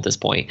informational at this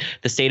point.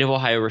 The state of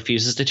Ohio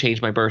refuses to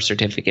change my birth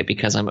certificate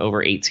because I'm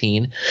over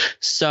 18.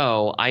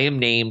 So I am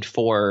named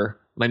for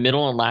my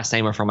middle and last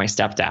name are for my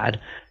stepdad.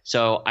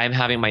 So I'm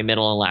having my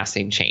middle and last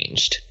name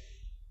changed.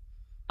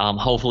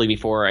 Hopefully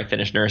before I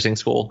finish nursing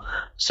school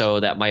so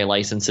that my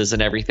licenses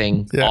and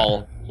everything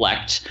all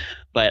reflect.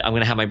 But I'm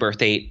going to have my birth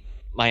date,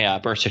 my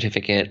birth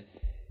certificate.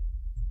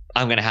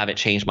 I'm going to have it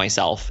changed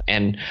myself,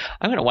 and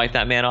I'm going to wipe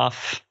that man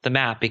off the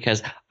map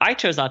because I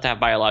chose not to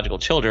have biological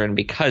children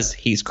because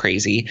he's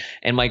crazy.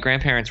 And my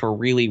grandparents were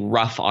really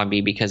rough on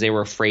me because they were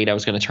afraid I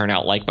was going to turn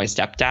out like my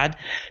stepdad.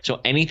 So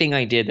anything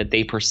I did that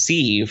they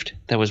perceived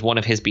that was one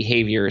of his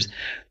behaviors,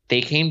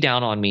 they came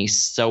down on me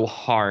so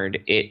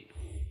hard.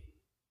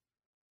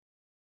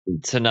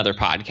 It's another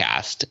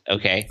podcast.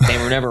 Okay. They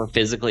were never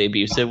physically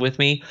abusive with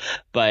me,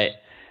 but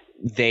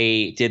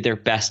they did their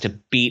best to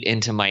beat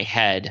into my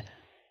head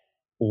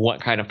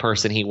what kind of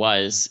person he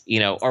was,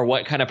 or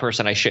what kind of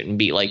person I shouldn't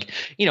be. Like,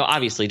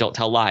 obviously don't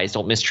tell lies,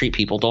 don't mistreat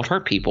people, don't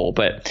hurt people.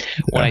 But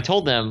when I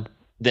told them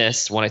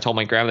this, when I told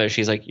my grandmother,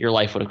 she's like, your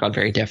life would have gone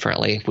very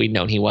differently if we'd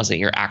known he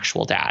wasn't your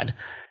actual dad.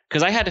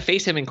 Because I had to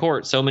face him in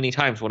court so many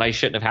times when I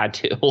shouldn't have had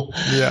to.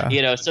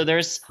 Yeah. So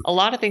there's a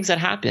lot of things that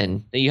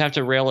happen that you have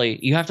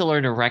to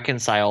learn to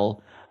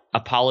reconcile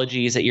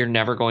apologies that you're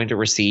never going to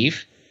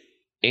receive.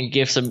 And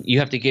you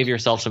have to give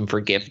yourself some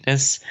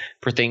forgiveness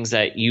for things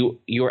that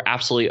you're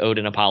absolutely owed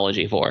an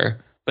apology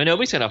for. But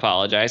nobody's going to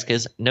apologize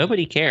because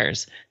nobody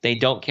cares. They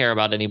don't care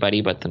about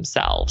anybody but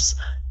themselves.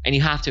 And you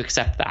have to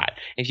accept that.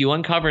 If you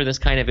uncover this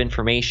kind of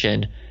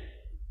information,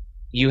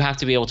 you have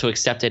to be able to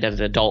accept it at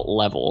an adult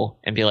level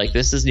and be like,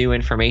 this is new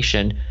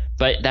information,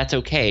 but that's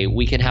okay.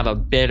 We can have a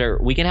better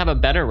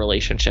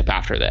relationship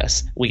after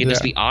this. We can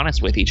just be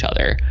honest with each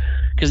other.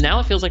 Because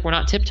now it feels like we're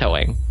not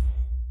tiptoeing.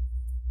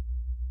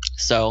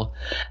 So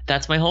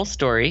that's my whole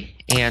story,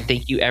 and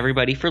thank you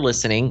everybody for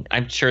listening.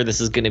 I'm sure this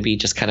is going to be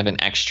just kind of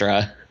an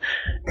extra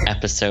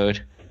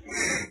episode.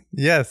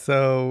 Yeah,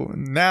 so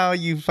now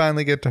you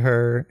finally get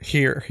to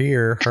hear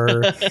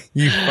her.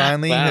 You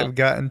finally have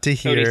gotten to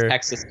hear Cody's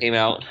Texas came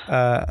out.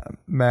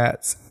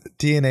 Matt's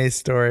DNA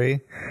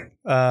story.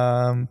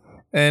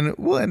 And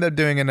we'll end up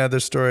doing another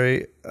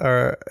story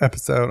or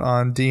episode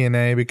on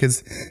DNA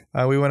because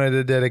we wanted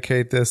to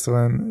dedicate this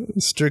one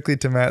strictly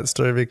to Matt's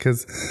story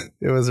because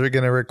it was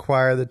going to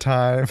require the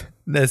time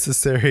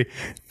necessary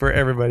for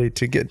everybody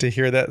to get to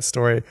hear that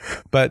story.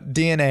 But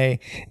DNA,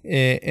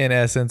 in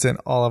essence, in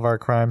all of our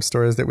crime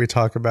stories that we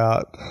talk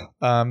about,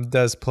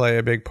 does play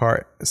a big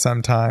part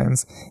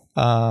sometimes.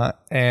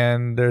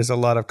 And there's a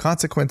lot of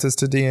consequences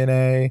to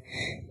DNA.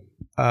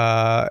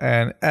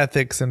 And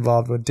ethics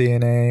involved with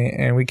DNA,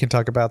 and we can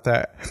talk about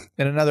that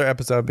in another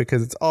episode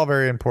because it's all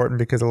very important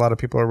because a lot of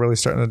people are really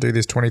starting to do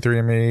these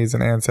 23andMe's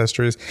and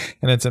ancestries,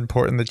 and it's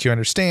important that you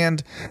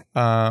understand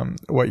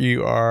what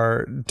you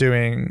are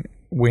doing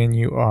when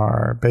you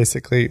are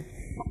basically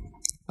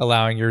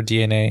allowing your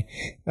DNA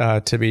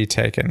to be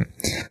taken.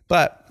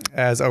 But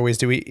as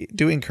always, we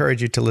do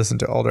encourage you to listen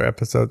to older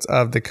episodes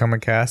of the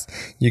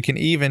ComaCast. You can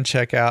even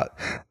check out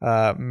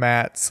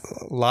Matt's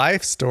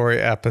life story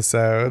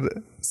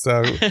episode.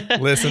 So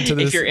listen to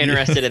this. If you're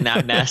interested in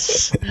that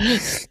mess.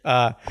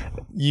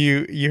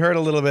 You heard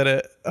a little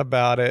bit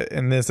about it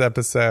in this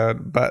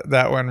episode, but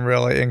that one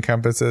really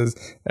encompasses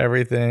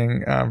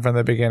everything from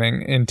the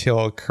beginning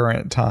until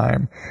current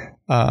time.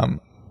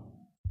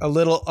 A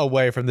little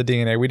away from the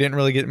DNA. We didn't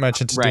really get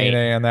much into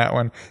DNA on that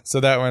one. So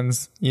that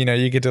one's,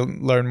 you get to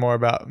learn more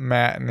about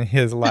Matt and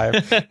his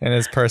life and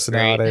his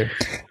personality.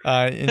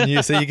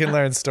 So you can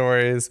learn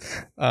stories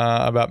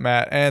about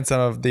Matt and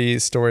some of the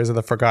stories of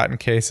the forgotten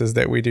cases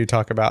that we do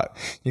talk about.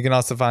 You can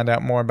also find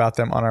out more about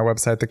them on our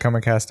website,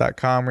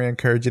 thecomacast.com. We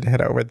encourage you to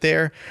head over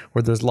there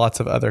where there's lots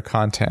of other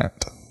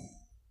content.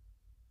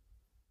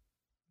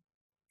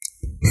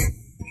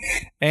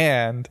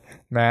 And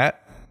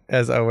Matt,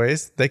 as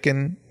always, they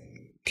can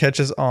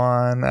catch us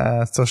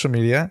on social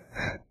media.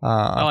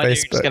 On Facebook. You're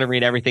just going to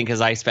read everything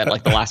because I spent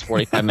like the last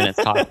 45 minutes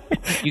talking.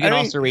 You can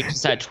also reach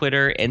us at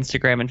Twitter,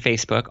 Instagram, and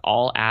Facebook.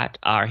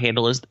 Our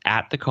handle is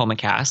at the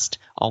ComaCast,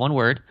 all one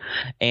word.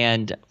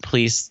 And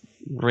please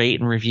rate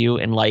and review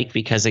and like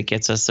because it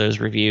gets us those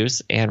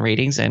reviews and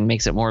ratings and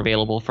makes it more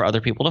available for other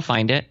people to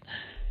find it.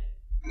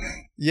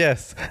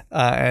 Yes,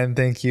 and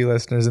thank you,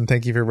 listeners, and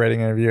thank you for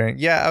rating and reviewing.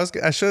 Yeah,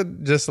 I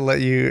should just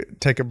let you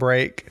take a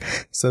break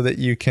so that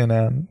you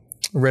can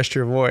rest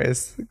your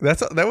voice.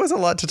 That was a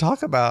lot to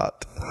talk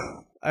about.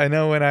 I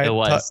know when I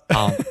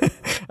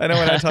I know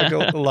when I talk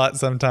a lot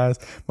sometimes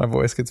my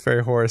voice gets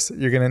very hoarse.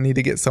 You're gonna need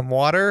to get some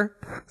water,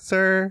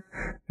 sir,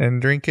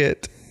 and drink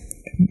it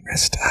and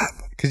rest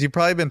up. Because you've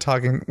probably been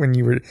talking when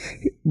you were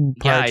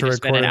prior I to just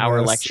spent an recording hour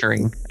this.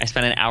 lecturing. I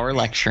spent an hour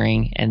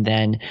lecturing, and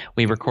then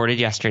we recorded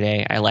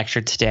yesterday. I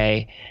lectured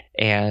today,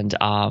 and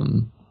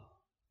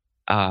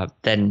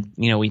then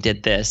we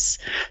did this.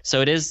 So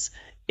it is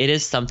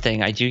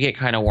something. I do get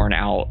kind of worn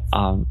out.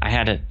 I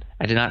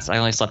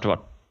only slept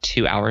about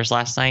 2 hours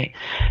last night.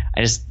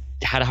 I just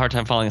had a hard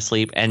time falling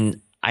asleep,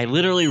 and I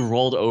literally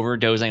rolled over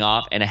dozing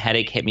off, and a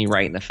headache hit me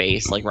right in the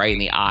face, like right in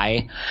the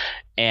eye.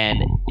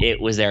 And it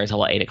was there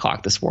until 8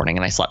 o'clock this morning,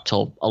 and I slept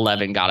till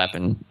 11, got up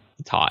and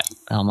taught.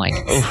 And I'm like,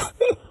 oof.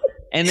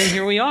 And then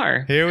here we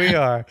are. Here we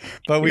are.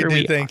 But we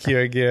do thank you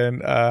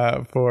again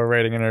for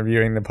rating and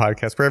reviewing the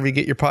podcast. Wherever you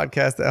get your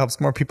podcast, that helps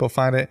more people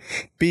find it.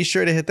 Be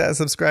sure to hit that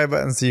subscribe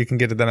button so you can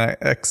get to the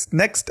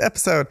next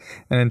episode.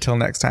 And until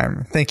next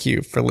time, thank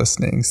you for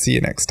listening. See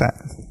you next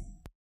time.